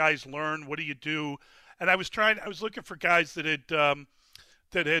these guys learn, what do you do? And I was looking for guys that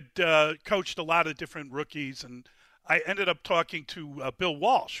had coached a lot of different rookies, and I ended up talking to Bill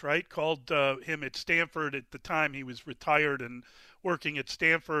Walsh, right? Called him at Stanford at the time. He was retired and working at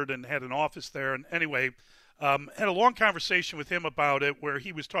Stanford and had an office there. And anyway, had a long conversation with him about it, where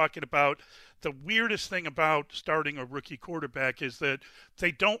he was talking about the weirdest thing about starting a rookie quarterback is that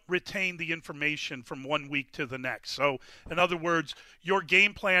they don't retain the information from 1 week to the next. So, in other words, your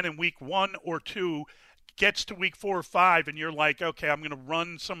game plan in week 1 or 2 gets to week 4 or 5, and you're like, okay, I'm going to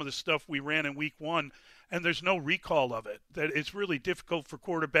run some of the stuff we ran in week 1, and there's no recall of it. That it's really difficult for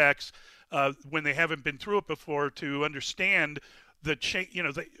quarterbacks when they haven't been through it before to understand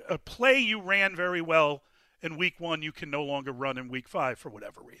a play you ran very well in week 1, you can no longer run in week 5 for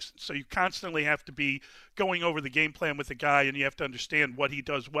whatever reason. So you constantly have to be going over the game plan with the guy, and you have to understand what he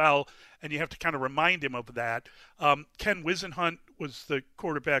does well, and you have to kind of remind him of that. Ken Wisenhunt was the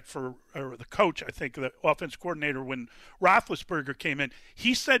quarterback or the coach, I think, the offense coordinator when Roethlisberger came in.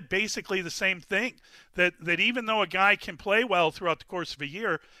 He said basically the same thing, that even though a guy can play well throughout the course of a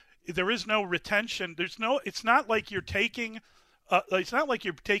year, there is no retention. It's not like you're taking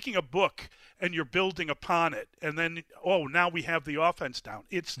a book and you're building upon it, and then, now we have the offense down.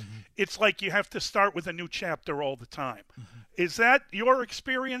 It's like you have to start with a new chapter all the time. Mm-hmm. Is that your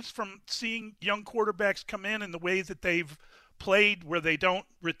experience from seeing young quarterbacks come in and the way that they've played, where they don't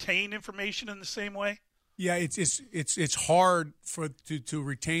retain information in the same way? Yeah, it's hard to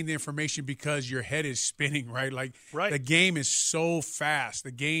retain the information because your head is spinning, right? The game is so fast.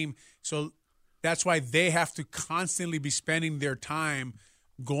 So that's why they have to constantly be spending their time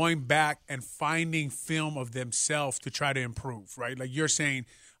going back and finding film of themselves to try to improve, right? Like you're saying,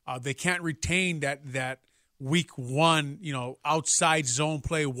 they can't retain that week 1, outside zone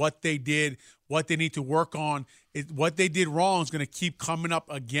play, what they did, what they need to work on. What they did wrong is going to keep coming up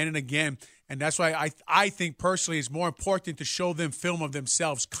again and again. And that's why I think personally it's more important to show them film of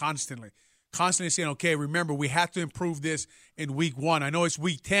themselves constantly saying, okay, remember, we have to improve this in week 1. I know it's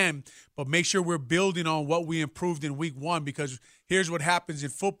week 10, but make sure we're building on what we improved in week 1, because here's what happens in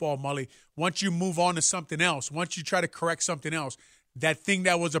football, Mully. Once you move on to something else, once you try to correct something else, that thing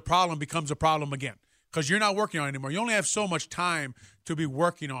that was a problem becomes a problem again, because you're not working on it anymore. You only have so much time to be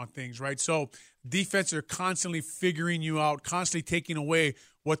working on things, right? So defenses are constantly figuring you out, constantly taking away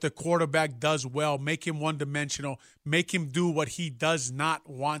what the quarterback does well, make him one-dimensional, make him do what he does not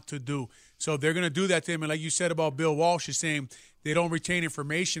want to do. So they're going to do that to him. And like you said about Bill Walsh, you're saying they don't retain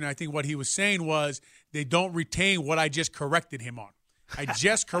information. I think what he was saying was they don't retain what I just corrected him on. I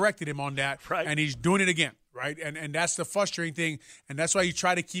just corrected him on that, right, and he's doing it again, right? And that's the frustrating thing, and that's why you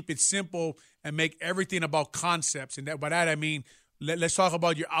try to keep it simple and make everything about concepts. And by that I mean, let's talk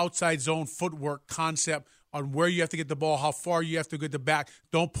about your outside zone footwork concept on where you have to get the ball, how far you have to get the back.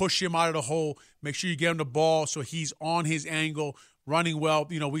 Don't push him out of the hole. Make sure you get him the ball so he's on his angle, running well.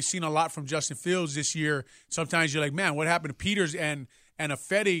 We've seen a lot from Justin Fields this year. Sometimes you're like, man, what happened to Peters and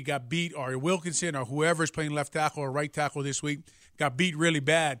Ifedi got beat, or Wilkinson or whoever's playing left tackle or right tackle this week got beat really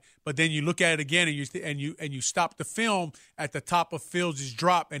bad. But then you look at it again and you stop the film at the top of Fields'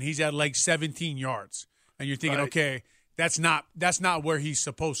 drop, and he's at like 17 yards. And you're thinking, okay, that's not where he's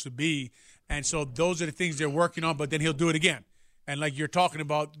supposed to be. And so those are the things they're working on, but then he'll do it again. And like you're talking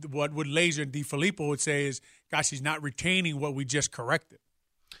about, what Laser and DeFilippo would say is, gosh, he's not retaining what we just corrected.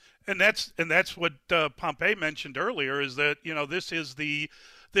 And that's what Pompey mentioned earlier, is that this is the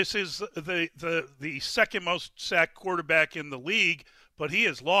second most sacked quarterback in the league, but he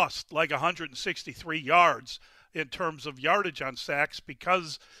has lost like 163 yards in terms of yardage on sacks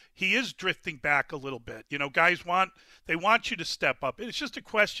because he is drifting back a little bit. Guys want you to step up. It's just a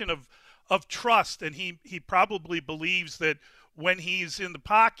question of trust, and he probably believes that when he's in the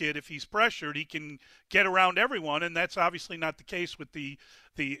pocket, if he's pressured, he can get around everyone, and that's obviously not the case with the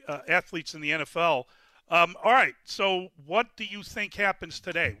athletes in the NFL. All right, so what do you think happens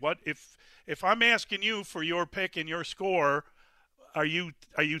today? What if I'm asking you for your pick and your score, are you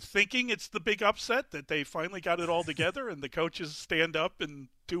thinking it's the big upset that they finally got it all together and the coaches stand up and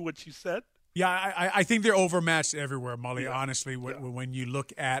do what you said? Yeah, I think they're overmatched everywhere, Mully, honestly, when you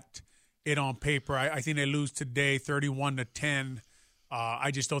look at it on paper. I think they lose today 31-10. I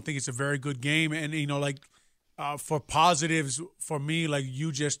just don't think it's a very good game. And, for positives for me, like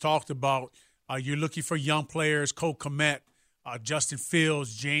you just talked about, you're looking for young players, Cole Kmet, Justin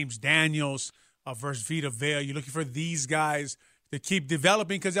Fields, James Daniels versus Vita Vea. You're looking for these guys to keep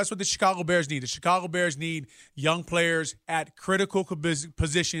developing, because that's what the Chicago Bears need. The Chicago Bears need young players at critical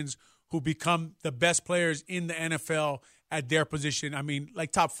positions who become the best players in the NFL at their position. I mean,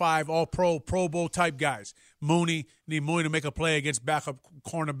 like top 5, all-pro, Pro Bowl type guys. Need Mooney to make a play against backup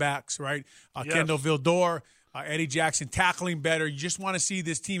cornerbacks, right? Yes. Kendall Vildor, Eddie Jackson tackling better. You just want to see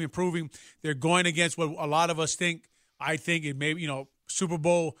this team improving. They're going against what a lot of us think. I think it may, Super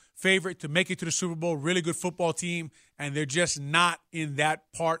Bowl favorite to make it to the Super Bowl, really good football team, and they're just not in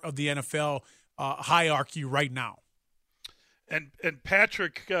that part of the NFL hierarchy right now. And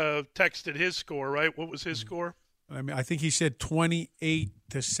Patrick texted his score, right? What was his score? I think he said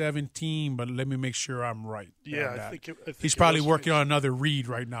 28-17, but let me make sure I'm right. Yeah, I think he's probably working on another read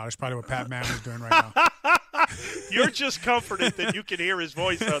right now. That's probably what Pat Manley's doing right now. You're just comforted that you can hear his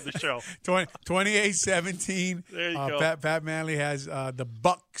voice on the show. 28-17. There you go. Pat Manley has the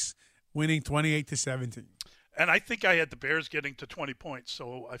Bucs winning 28-17. And I think I had the Bears getting to 20 points,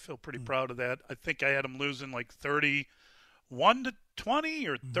 so I feel pretty proud of that. I think I had them losing like 31-20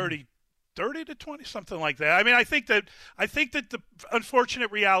 or 30-20, something like that. I mean, I think that the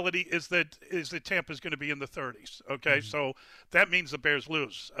unfortunate reality is that Tampa's going to be in the 30s. Okay, so that means the Bears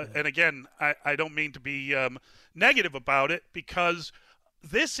lose. And again, I don't mean to be negative about it, because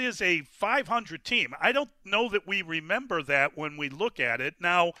this is a 500 team. I don't know that we remember that when we look at it.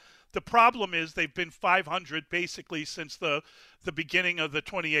 Now, the problem is they've been 500 basically since the beginning of the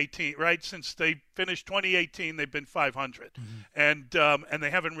 2018, right? Since they finished 2018, they've been 500. And they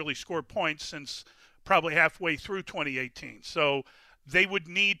haven't really scored points since probably halfway through 2018. So they would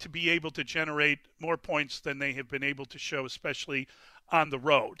need to be able to generate more points than they have been able to show, especially on the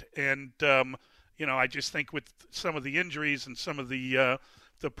road. And, I just think with some of the injuries and some of the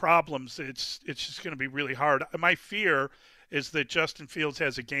problems, it's just going to be really hard. My fear is that Justin Fields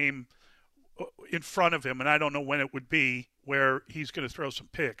has a game in front of him, and I don't know when it would be, where he's going to throw some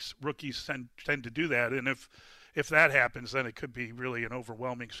picks. Rookies tend to do that, and if that happens, then it could be really an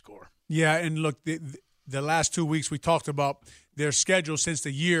overwhelming score. Yeah, and look, the last 2 weeks we talked about their schedule since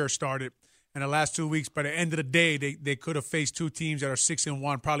the year started, and the last 2 weeks, by the end of the day, they could have faced two teams that are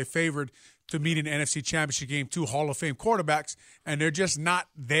 6-1, probably favored to meet in the NFC Championship game, 2 Hall of Fame quarterbacks, and they're just not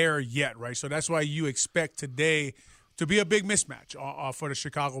there yet, right? So that's why you expect today to be a big mismatch for the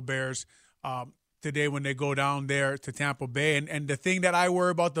Chicago Bears today when they go down there to Tampa Bay. And the thing that I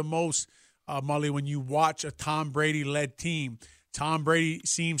worry about the most, Mully, when you watch a Tom Brady-led team, Tom Brady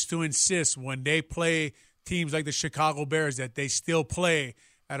seems to insist when they play teams like the Chicago Bears that they still play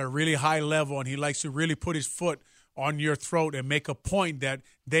at a really high level, and he likes to really put his foot on your throat and make a point that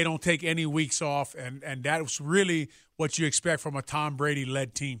they don't take any weeks off, and that's really what you expect from a Tom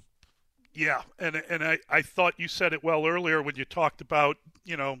Brady-led team. Yeah, and I thought you said it well earlier when you talked about,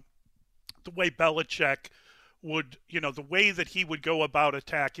 the way Belichick would, the way that he would go about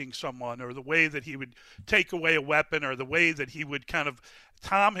attacking someone, or the way that he would take away a weapon, or the way that he would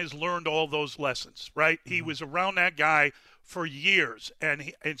Tom has learned all those lessons, right? Mm-hmm. He was around that guy for years,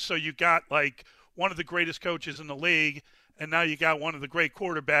 and so you got like one of the greatest coaches in the league, and now you got one of the great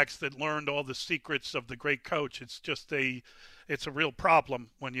quarterbacks that learned all the secrets of the great coach. It's just it's a real problem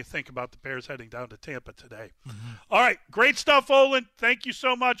when you think about the Bears heading down to Tampa today. Mm-hmm. All right, great stuff, Olin. Thank you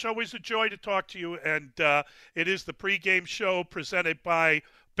so much. Always a joy to talk to you. And it is the pregame show presented by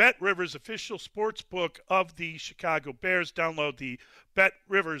Bet Rivers, official sports book of the Chicago Bears. Download the Bet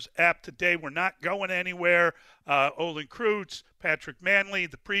Rivers app today. We're not going anywhere. Olin Kreutz, Patrick Manley,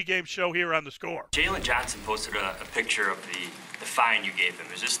 the pregame show here on The Score. Jalen Johnson posted a picture of the fine you gave him.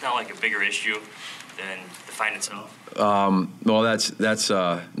 Is this now like a bigger issue than the fine itself? Well, that's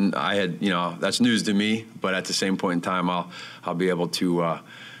news to me. But at the same point in time, I'll be able to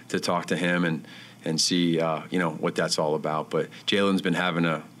talk to him and see what that's all about. But Jalen's been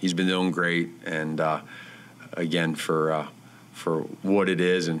he's been doing great, and again for what it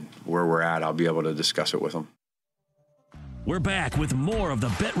is and where we're at, I'll be able to discuss it with him. We're back with more of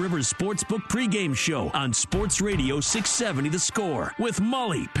the Bet Rivers Sportsbook pregame show on Sports Radio 670 The Score with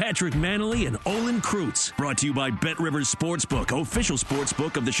Mully, Patrick Manley, and Olin Kreutz. Brought to you by Bet Rivers Sportsbook, official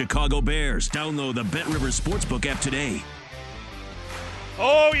sportsbook of the Chicago Bears. Download the Bet Rivers Sportsbook app today.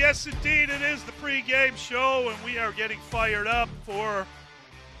 Oh, yes, indeed. It is the pregame show, and we are getting fired up for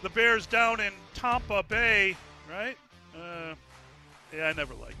the Bears down in Tampa Bay, right? Yeah, I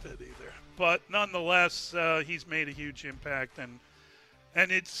never liked that either. But nonetheless, he's made a huge impact, and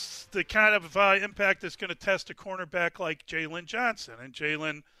it's the kind of impact that's going to test a cornerback like Jalen Johnson. And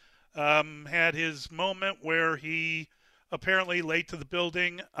Jalen had his moment where he apparently late to the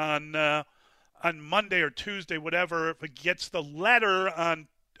building on Monday or Tuesday, whatever, gets the letter on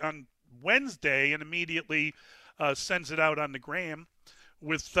Wednesday and immediately sends it out on the gram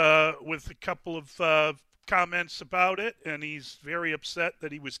with a couple of comments about it, and he's very upset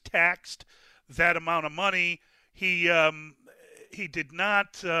that he was taxed that amount of money. he did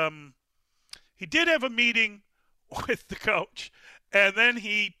not. He did have a meeting with the coach, and then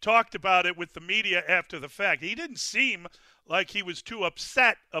he talked about it with the media after the fact. He didn't seem like he was too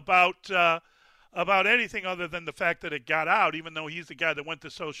upset about anything other than the fact that it got out, even though he's the guy that went to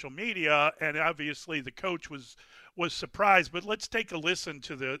social media, and obviously the coach was surprised. But let's take a listen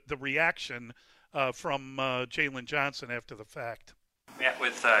to the reaction from Jalen Johnson after the fact. Matt,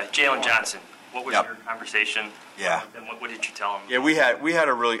 with Jalen Johnson, what was your conversation? Yeah. And what did you tell him? Yeah, we had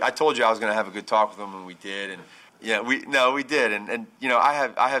a really. I told you I was going to have a good talk with him, and we did. And yeah, we did. And you know,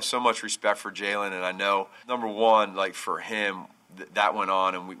 I have so much respect for Jalen, and I know number one, like for him, that went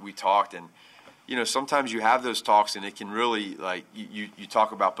on, and we talked, and you know, sometimes you have those talks, and it can really like you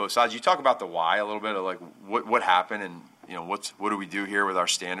talk about both sides. You talk about the why a little bit of like what happened, and you know, what do we do here with our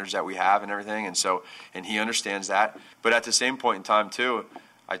standards that we have and everything, and he understands that. But at the same point in time too,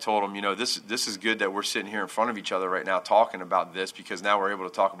 I told him, you know, this is good that we're sitting here in front of each other right now talking about this, because now we're able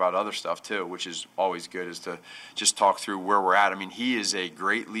to talk about other stuff too, which is always good, is to just talk through where we're at. I mean, he is a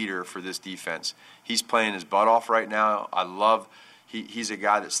great leader for this defense. He's playing his butt off right now. He's a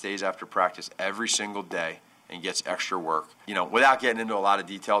guy that stays after practice every single day and gets extra work. You know, without getting into a lot of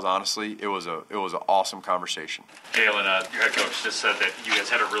details, honestly, it was an awesome conversation. Jalen, your head coach just said that you guys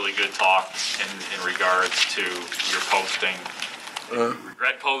had a really good talk in regards to your posting. Do you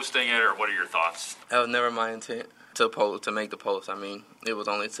regret posting it, or what are your thoughts? That was never my intent to make the post. I mean, it was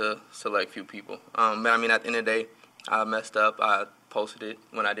only to select few people. But I mean, at the end of the day, I messed up. I posted it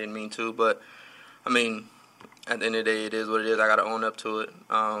when I didn't mean to. But I mean, at the end of the day, it is what it is. I got to own up to it.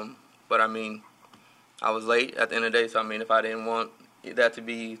 But I mean, I was late at the end of the day. So I mean, if I didn't want that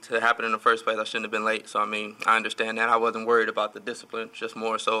to happen in the first place, I shouldn't have been late. So I mean, I understand that. I wasn't worried about the discipline. Just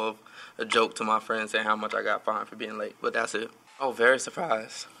more so of a joke to my friends saying how much I got fined for being late. But that's it. Oh, very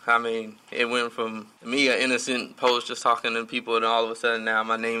surprised. I mean, it went from me, an innocent post just talking to people, and all of a sudden now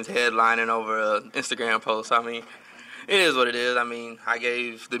my name's headlining over an Instagram post. I mean, it is what it is. I mean, I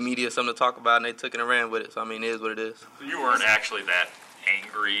gave the media something to talk about, and they took it and ran with it. So, I mean, it is what it is. So you weren't actually that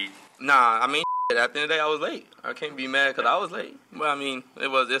angry? Nah, I mean, at the end of the day, I was late. I can't be mad because I was late. But, I mean,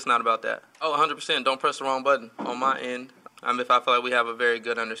 it's not about that. Oh, 100%, don't press the wrong button on my end. I mean, if I feel like we have a very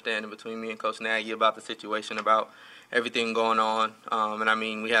good understanding between me and Coach Nagy about the situation, about everything going on. And, I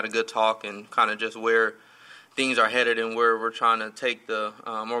mean, we had a good talk and kind of just where things are headed and where we're trying to take the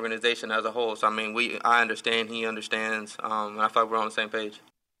organization as a whole. So, I mean, I understand, he understands, and I feel like we're on the same page.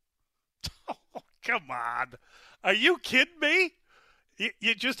 Oh, come on. Are you kidding me?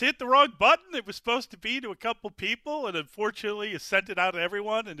 You just hit the wrong button. It was supposed to be to a couple people, and unfortunately you sent it out to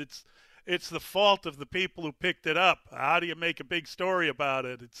everyone, and it's the fault of the people who picked it up. How do you make a big story about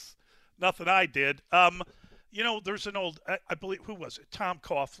it? It's nothing I did. You know, there's an old, I believe, who was it? Tom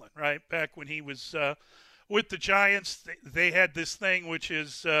Coughlin, right? Back when he was with the Giants, they had this thing which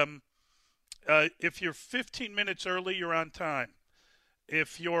is if you're 15 minutes early, you're on time.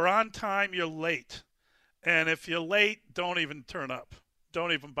 If you're on time, you're late. And if you're late, don't even turn up.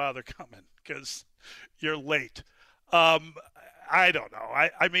 Don't even bother coming because you're late. I don't know.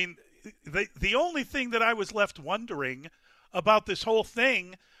 I mean, the only thing that I was left wondering about this whole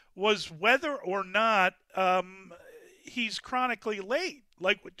thing was whether or not he's chronically late.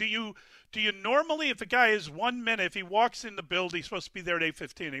 Like, do you normally, if a guy is 1 minute, if he walks in the building, he's supposed to be there at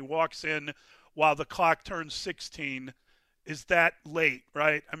 8:15, he walks in while the clock turns 16, is that late,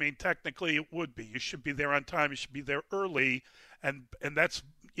 right? I mean, technically it would be. You should be there on time. You should be there early, and that's,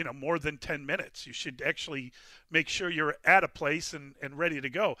 you know, more than 10 minutes. You should actually make sure you're at a place and ready to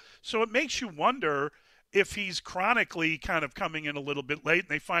go. So it makes you wonder if he's chronically kind of coming in a little bit late and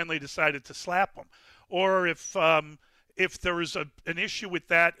they finally decided to slap him, or if there was an issue with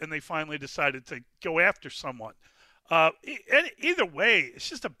that and they finally decided to go after someone. Either way, it's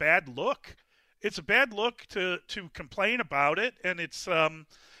just a bad look. It's a bad look to complain about it, and it's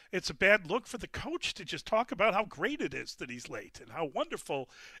a bad look for the coach to just talk about how great it is that he's late and how wonderful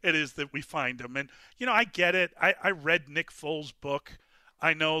it is that we find him. And, you know, I get it. I read Nick Foles' book.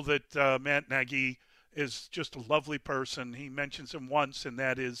 I know that Matt Nagy is just a lovely person. He mentions him once, and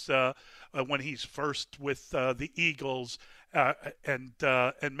that is when he's first with the Eagles and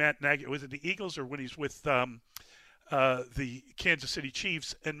Matt Nagy. Was it the Eagles or when he's with the Kansas City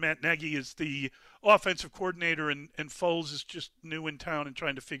Chiefs, and Matt Nagy is the offensive coordinator, and Foles is just new in town and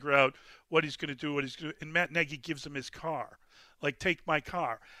trying to figure out what he's going to do, and Matt Nagy gives him his car. Like, take my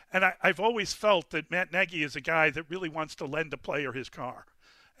car. And I've always felt that Matt Nagy is a guy that really wants to lend a player his car.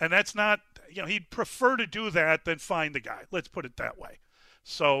 And that's not, you know, he'd prefer to do that than find the guy. Let's put it that way.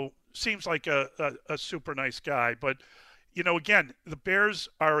 So, seems like a super nice guy. But, you know, again, the Bears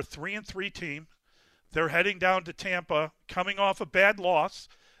are a 3-3 team. They're heading down to Tampa, coming off a bad loss.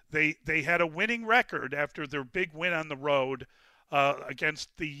 They had a winning record after their big win on the road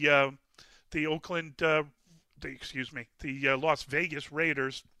against the Las Vegas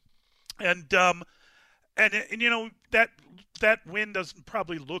Raiders, and you know that win doesn't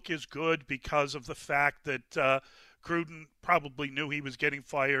probably look as good because of the fact that Gruden probably knew he was getting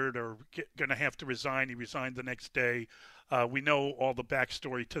fired or going to have to resign. He resigned the next day. We know all the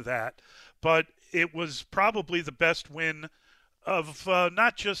backstory to that, but it was probably the best win of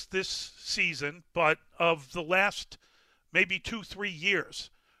not just this season, but of the last maybe 2-3 years,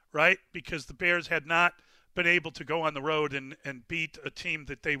 right? Because the Bears had not been able to go on the road and beat a team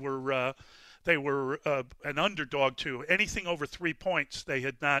that they were an underdog to. Anything over 3 points, they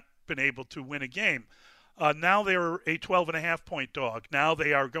had not been able to win a game. Now they're a 12.5-point dog. Now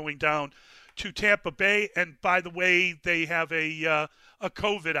they are going down to Tampa Bay, and by the way, they have a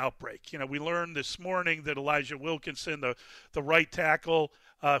COVID outbreak. You know, we learned this morning that Elijah Wilkinson, the right tackle,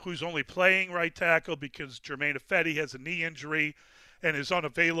 who's only playing right tackle because Germain Ifedi has a knee injury and is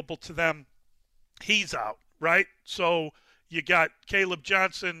unavailable to them, he's out, right? So you got Caleb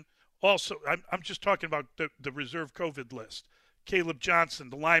Johnson. Also, I'm just talking about the reserve COVID list. Caleb Johnson,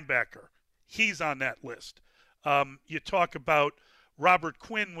 the linebacker, he's on that list. You talk about Robert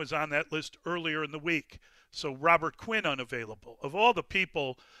Quinn was on that list earlier in the week. So Robert Quinn unavailable. Of all the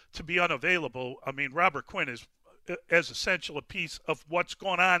people to be unavailable, I mean, Robert Quinn is as essential a piece of what's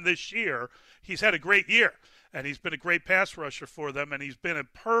going on this year. He's had a great year, and he's been a great pass rusher for them, and he's been a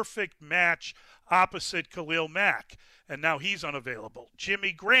perfect match opposite Khalil Mack, and now he's unavailable.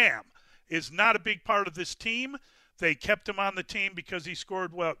 Jimmy Graham is not a big part of this team. They kept him on the team because he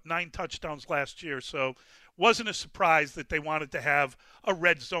scored, 9 touchdowns last year, so wasn't a surprise that they wanted to have a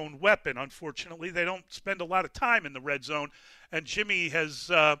red zone weapon. Unfortunately, they don't spend a lot of time in the red zone, and Jimmy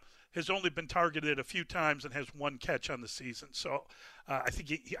has only been targeted a few times and has 1 catch on the season. So I think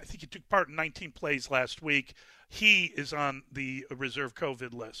he took part in 19 plays last week. He is on the reserve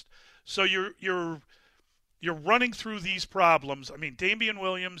COVID list. So you're running through these problems. I mean, Damian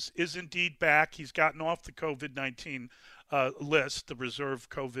Williams is indeed back. He's gotten off the COVID-19 list, the reserve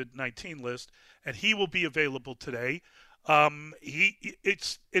COVID-19 list, and he will be available today.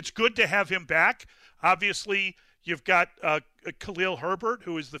 It's good to have him back. Obviously, you've got Khalil Herbert,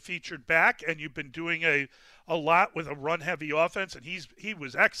 who is the featured back, and you've been doing a lot with a run-heavy offense, and he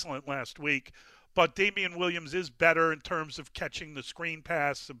was excellent last week. But Damian Williams is better in terms of catching the screen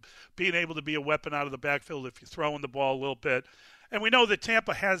pass, of being able to be a weapon out of the backfield if you're throwing the ball a little bit. And we know that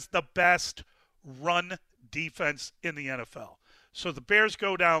Tampa has the best run defense in the NFL. So the Bears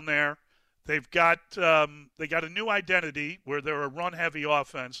go down there. They've got a new identity where they're a run-heavy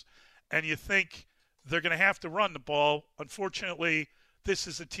offense, and you think they're going to have to run the ball. Unfortunately, this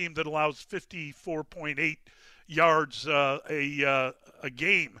is a team that allows 54.8 yards a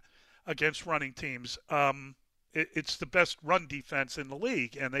game against running teams. It's the best run defense in the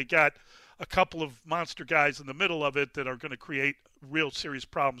league, and they got a couple of monster guys in the middle of it that are going to create real serious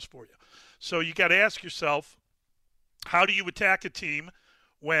problems for you. So you got to ask yourself, how do you attack a team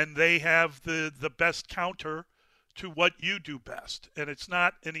when they have the best counter to what you do best? And it's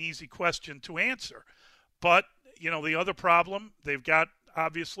not an easy question to answer. But, you know, the other problem, they've got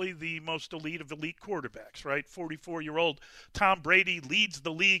obviously the most elite of elite quarterbacks, right? 44-year-old Tom Brady leads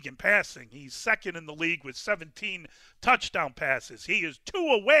the league in passing. He's second in the league with 17 touchdown passes. He is 2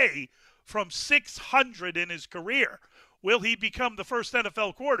 away from 600 in his career. Will he become the first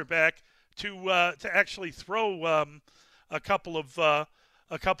NFL quarterback to actually throw a couple of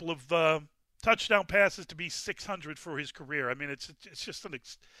touchdown passes to be 600 for his career? I mean, it's just an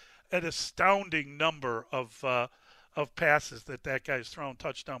astounding number of passes that guy's thrown,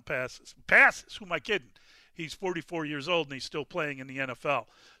 touchdown passes. Who am I kidding? He's 44 years old and he's still playing in the NFL.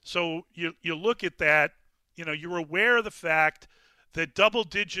 So you look at that, you know, you're aware of the fact that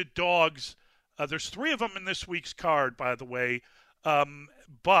double-digit dogs, there's 3 of them in this week's card, by the way,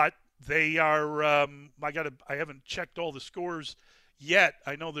 but they are, I haven't checked all the scores yet.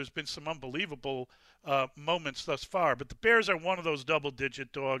 I know there's been some unbelievable moments thus far, but the Bears are one of those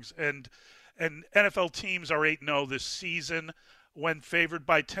double-digit dogs, and NFL teams are 8-0 this season when favored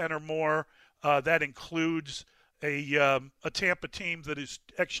by 10 or more. That includes a Tampa team that is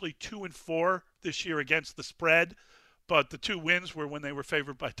actually 2-4 this year against the spread, but the 2 wins were when they were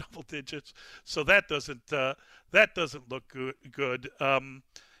favored by double digits. So that doesn't look good.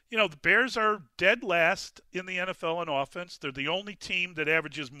 You know, the Bears are dead last in the NFL in offense. They're the only team that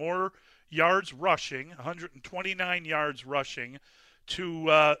averages more yards rushing, 129 yards rushing,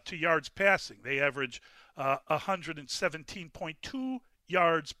 to yards passing. They average 117.2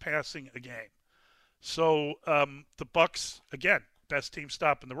 yards passing a game. So the Bucs, again, best team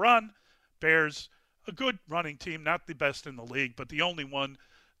stopping the run. Bears, a good running team, not the best in the league, but the only one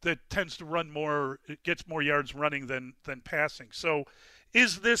that tends to run more, it gets more yards running than passing. So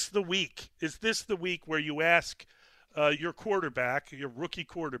is this the week? Is this the week where you ask your quarterback, your rookie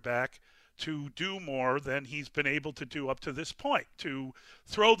quarterback, to do more than he's been able to do up to this point, to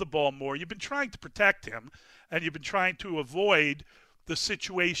throw the ball more? You've been trying to protect him, and you've been trying to avoid the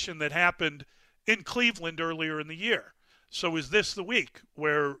situation that happened in Cleveland earlier in the year. So is this the week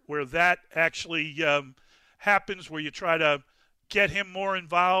where that actually happens, where you try to get him more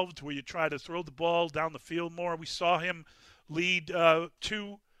involved, where you try to throw the ball down the field more? We saw him lead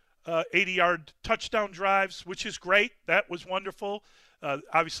 2 80-yard touchdown drives, which is great. That was wonderful.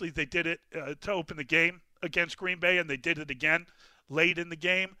 Obviously, they did it to open the game against Green Bay, and they did it again late in the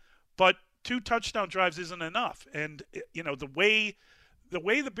game. But 2 touchdown drives isn't enough. And, you know, the way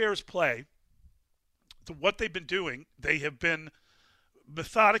the Bears play, what they've been doing, they have been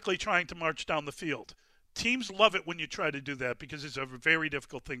methodically trying to march down the field. Teams love it when you try to do that because it's a very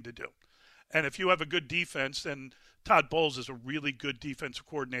difficult thing to do. And if you have a good defense, and Todd Bowles is a really good defensive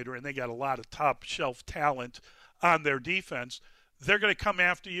coordinator, and they got a lot of top-shelf talent on their defense, they're going to come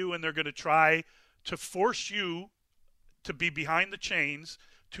after you, and they're going to try to force you to be behind the chains,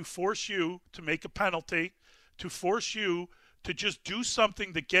 to force you to make a penalty, to force you to just do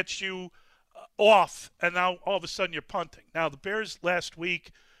something that gets you off, and now all of a sudden you're punting. Now, the Bears last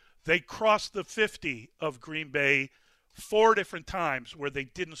week, they crossed the 50 of Green Bay 4 different times where they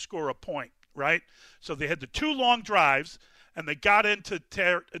didn't score a point, right? So they had the 2 long drives, and they got into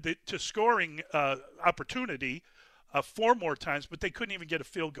to scoring opportunity 4 more times, but they couldn't even get a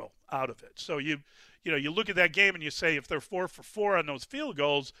field goal out of it. So you look at that game and you say, if they're 4 for 4 on those field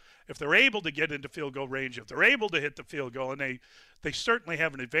goals, if they're able to get into field goal range, if they're able to hit the field goal, and they certainly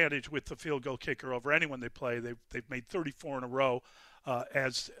have an advantage with the field goal kicker over anyone they play. They've made 34 in a row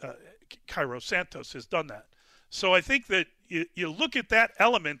as Cairo Santos has done that. So I think that you look at that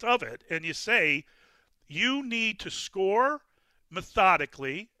element of it and you say, you need to score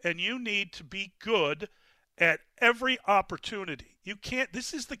methodically and you need to be good at every opportunity. You can't.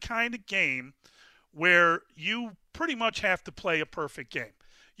 This is the kind of game where you pretty much have to play a perfect game.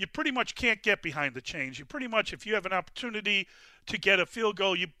 You pretty much can't get behind the chains. You pretty much, if you have an opportunity to get a field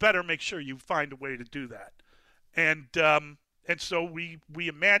goal, you better make sure you find a way to do that. And so we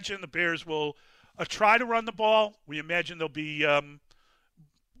imagine the Bears will try to run the ball. We imagine they'll be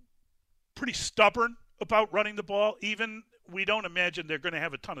pretty stubborn about running the ball. Even we don't imagine they're going to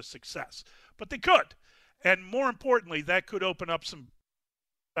have a ton of success, but they could. And more importantly, that could open up some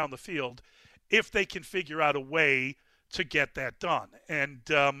down the field if they can figure out a way to get that done. And,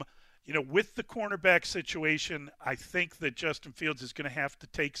 with the cornerback situation, I think that Justin Fields is going to have to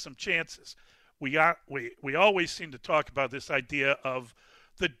take some chances. We always seem to talk about this idea of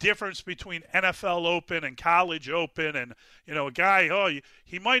the difference between NFL open and college open. And, a guy,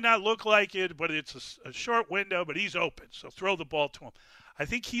 he might not look like it, but it's a short window, but he's open. So throw the ball to him. I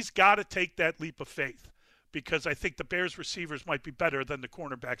think he's got to take that leap of faith, because I think the Bears receivers might be better than the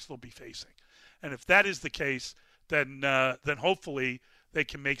cornerbacks they'll be facing. And if that is the case, then hopefully they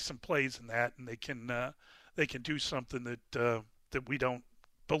can make some plays in that, and they can do something that we don't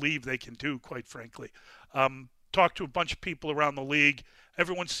believe they can do, quite frankly. Talked to a bunch of people around the league.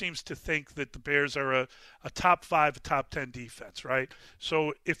 Everyone seems to think that the Bears are a top 5, a top 10 defense, right?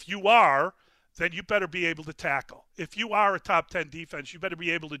 So if you are, then you better be able to tackle. If you are a top 10 defense, you better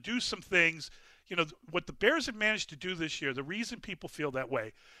be able to do some things. What the Bears have managed to do this year, the reason people feel that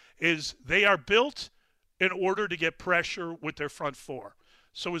way is they are built in order to get pressure with their front 4.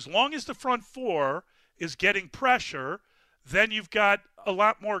 So as long as the front 4 is getting pressure, then you've got a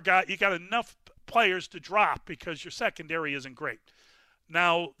lot more guys. You got enough players to drop because your secondary isn't great.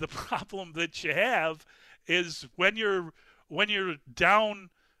 Now, the problem that you have is when you're down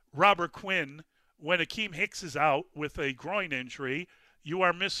Robert Quinn, when Akeem Hicks is out with a groin injury, you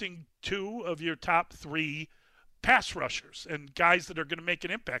are missing 2 of your top 3 pass rushers and guys that are going to make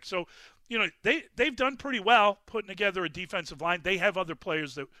an impact. So, they've done pretty well putting together a defensive line. They have other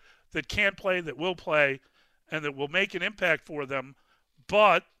players that can play, that will play, and that will make an impact for them,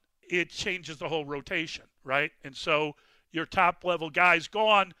 but it changes the whole rotation, right? And so your top-level guy's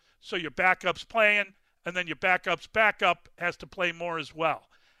gone, so your backup's playing, and then your backup's backup has to play more as well.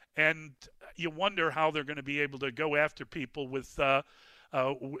 And you wonder how they're going to be able to go after people with that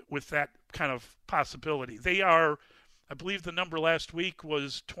kind of possibility. They are, I believe the number last week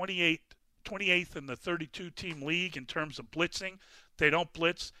was 28th in the 32-team league in terms of blitzing. They don't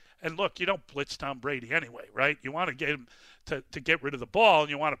blitz. And look, you don't blitz Tom Brady anyway, right? You want to get him to get rid of the ball, and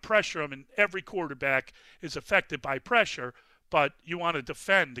you want to pressure him, and every quarterback is affected by pressure, but you want to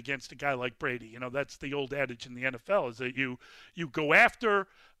defend against a guy like Brady. You know, that's the old adage in the NFL, is that you go after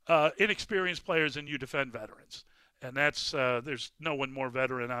inexperienced players and you defend veterans. And that's there's no one more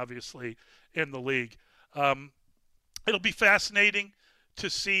veteran, obviously, in the league. It'll be fascinating to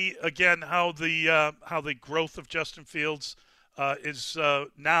see, again, how the growth of Justin Fields is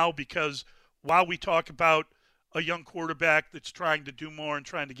now, because while we talk about a young quarterback that's trying to do more and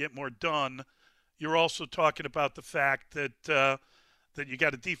trying to get more done, you're also talking about the fact that that you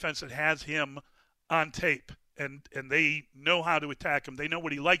got a defense that has him on tape, and they know how to attack him. They know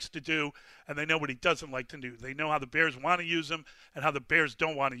what he likes to do, and they know what he doesn't like to do. They know how the Bears want to use him and how the Bears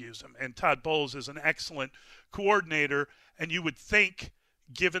don't want to use him. And Todd Bowles is an excellent coordinator, and you would think,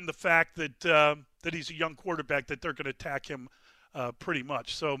 given the fact that that he's a young quarterback, that they're going to attack him pretty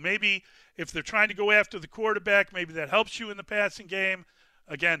much. So maybe if they're trying to go after the quarterback, maybe that helps you in the passing game.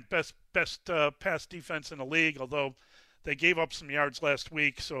 Again, best pass defense in the league, although they gave up some yards last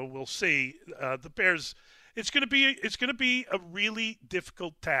week, so we'll see. The Bears, it's going to be a really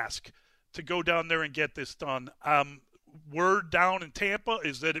difficult task to go down there and get this done. Word down in Tampa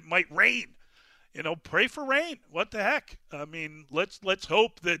is that it might rain. You know, pray for rain. What the heck? I mean, let's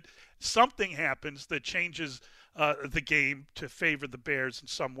hope that something happens that changes the game to favor the Bears in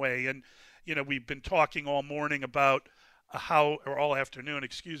some way. And, you know, we've been talking all morning about early afternoon,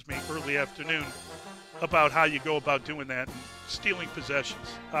 about how you go about doing that. And stealing possessions,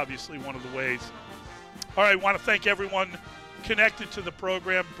 obviously one of the ways. All right, I want to thank everyone connected to the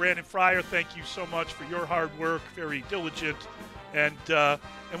program. Brandon Fryer, thank you so much for your hard work, very diligent. And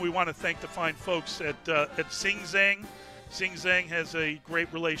we want to thank the fine folks at Zing Zang. Zing Zang has a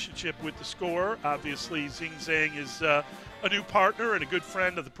great relationship with the Score. Obviously, Zing Zang is a new partner and a good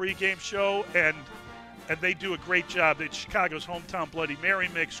friend of the pregame show, and they do a great job. It's Chicago's hometown Bloody Mary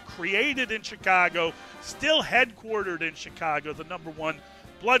mix, created in Chicago, still headquartered in Chicago, the #1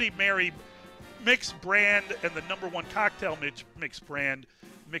 Bloody Mary mix brand and the #1 cocktail mix brand.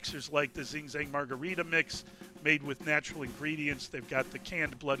 Mixers like the Zing Zang Margarita Mix, made with natural ingredients. They've got the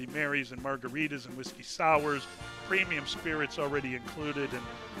canned Bloody Marys and margaritas and whiskey sours, premium spirits already included, and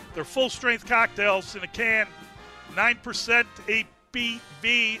they're full-strength cocktails in a can, 9%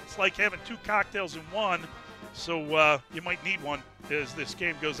 ABV. It's like having 2 cocktails in one, so you might need one as this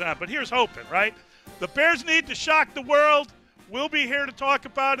game goes on. But here's hoping, right? The Bears need to shock the world. We'll be here to talk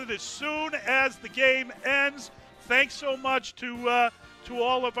about it as soon as the game ends. Thanks so much to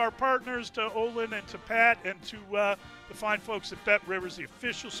all of our partners, to Olin and to Pat, and to the fine folks at Bet Rivers, the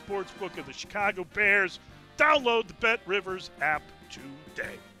official sports book of the Chicago Bears. Download the Bet Rivers app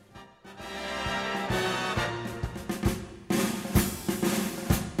today.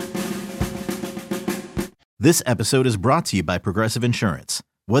 This episode is brought to you by Progressive Insurance.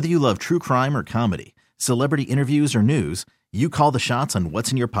 Whether you love true crime or comedy, celebrity interviews or news, you call the shots on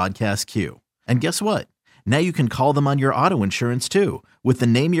what's in your podcast queue. And guess what? Now you can call them on your auto insurance too, with the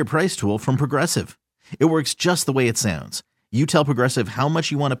Name Your Price tool from Progressive. It works just the way it sounds. You tell Progressive how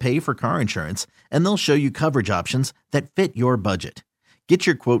much you want to pay for car insurance, and they'll show you coverage options that fit your budget. Get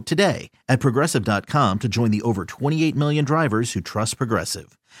your quote today at Progressive.com to join the over 28 million drivers who trust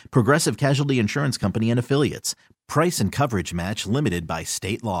Progressive. Progressive Casualty Insurance Company and Affiliates. Price and coverage match limited by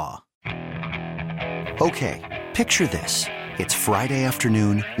state law. Okay, picture this. It's Friday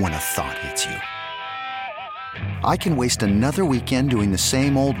afternoon when a thought hits you. I can waste another weekend doing the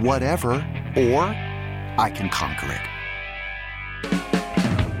same old whatever, or I can conquer it.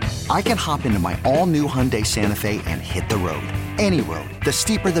 I can hop into my all-new Hyundai Santa Fe and hit the road. Any road. The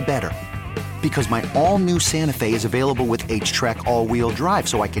steeper, the better. Because my all-new Santa Fe is available with H-Track all-wheel drive,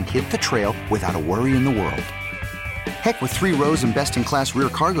 so I can hit the trail without a worry in the world. Heck, with 3 rows and best-in-class rear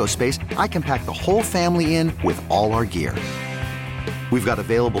cargo space, I can pack the whole family in with all our gear. We've got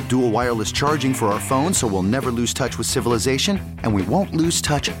available dual wireless charging for our phones, so we'll never lose touch with civilization, and we won't lose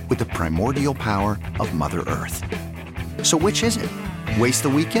touch with the primordial power of Mother Earth. So which is it? Waste the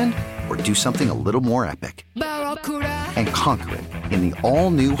weekend or do something a little more epic? And conquer it in the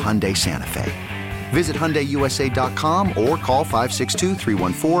all-new Hyundai Santa Fe. Visit HyundaiUSA.com or call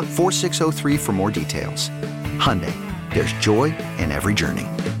 562-314-4603 for more details. Hyundai, there's joy in every journey.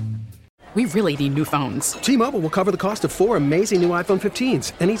 We really need new phones. T-Mobile will cover the cost of 4 amazing new iPhone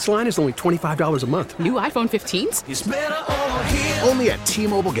 15s, and each line is only $25 a month. New iPhone 15s? It's better over here. Only at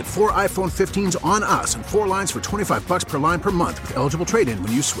T-Mobile, get 4 iPhone 15s on us and 4 lines for $25 per line per month with eligible trade-in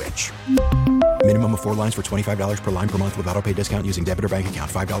when you switch. Minimum of 4 lines for $25 per line per month with autopay discount using debit or bank account.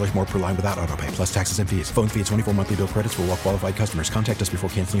 $5 more per line without autopay, plus taxes and fees. Phone fee at 24 monthly bill credits for well-qualified customers. Contact us before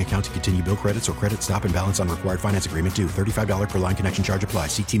canceling account to continue bill credits or credit stop and balance on required finance agreement due. $35 per line connection charge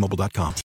applies. See T-Mobile.com.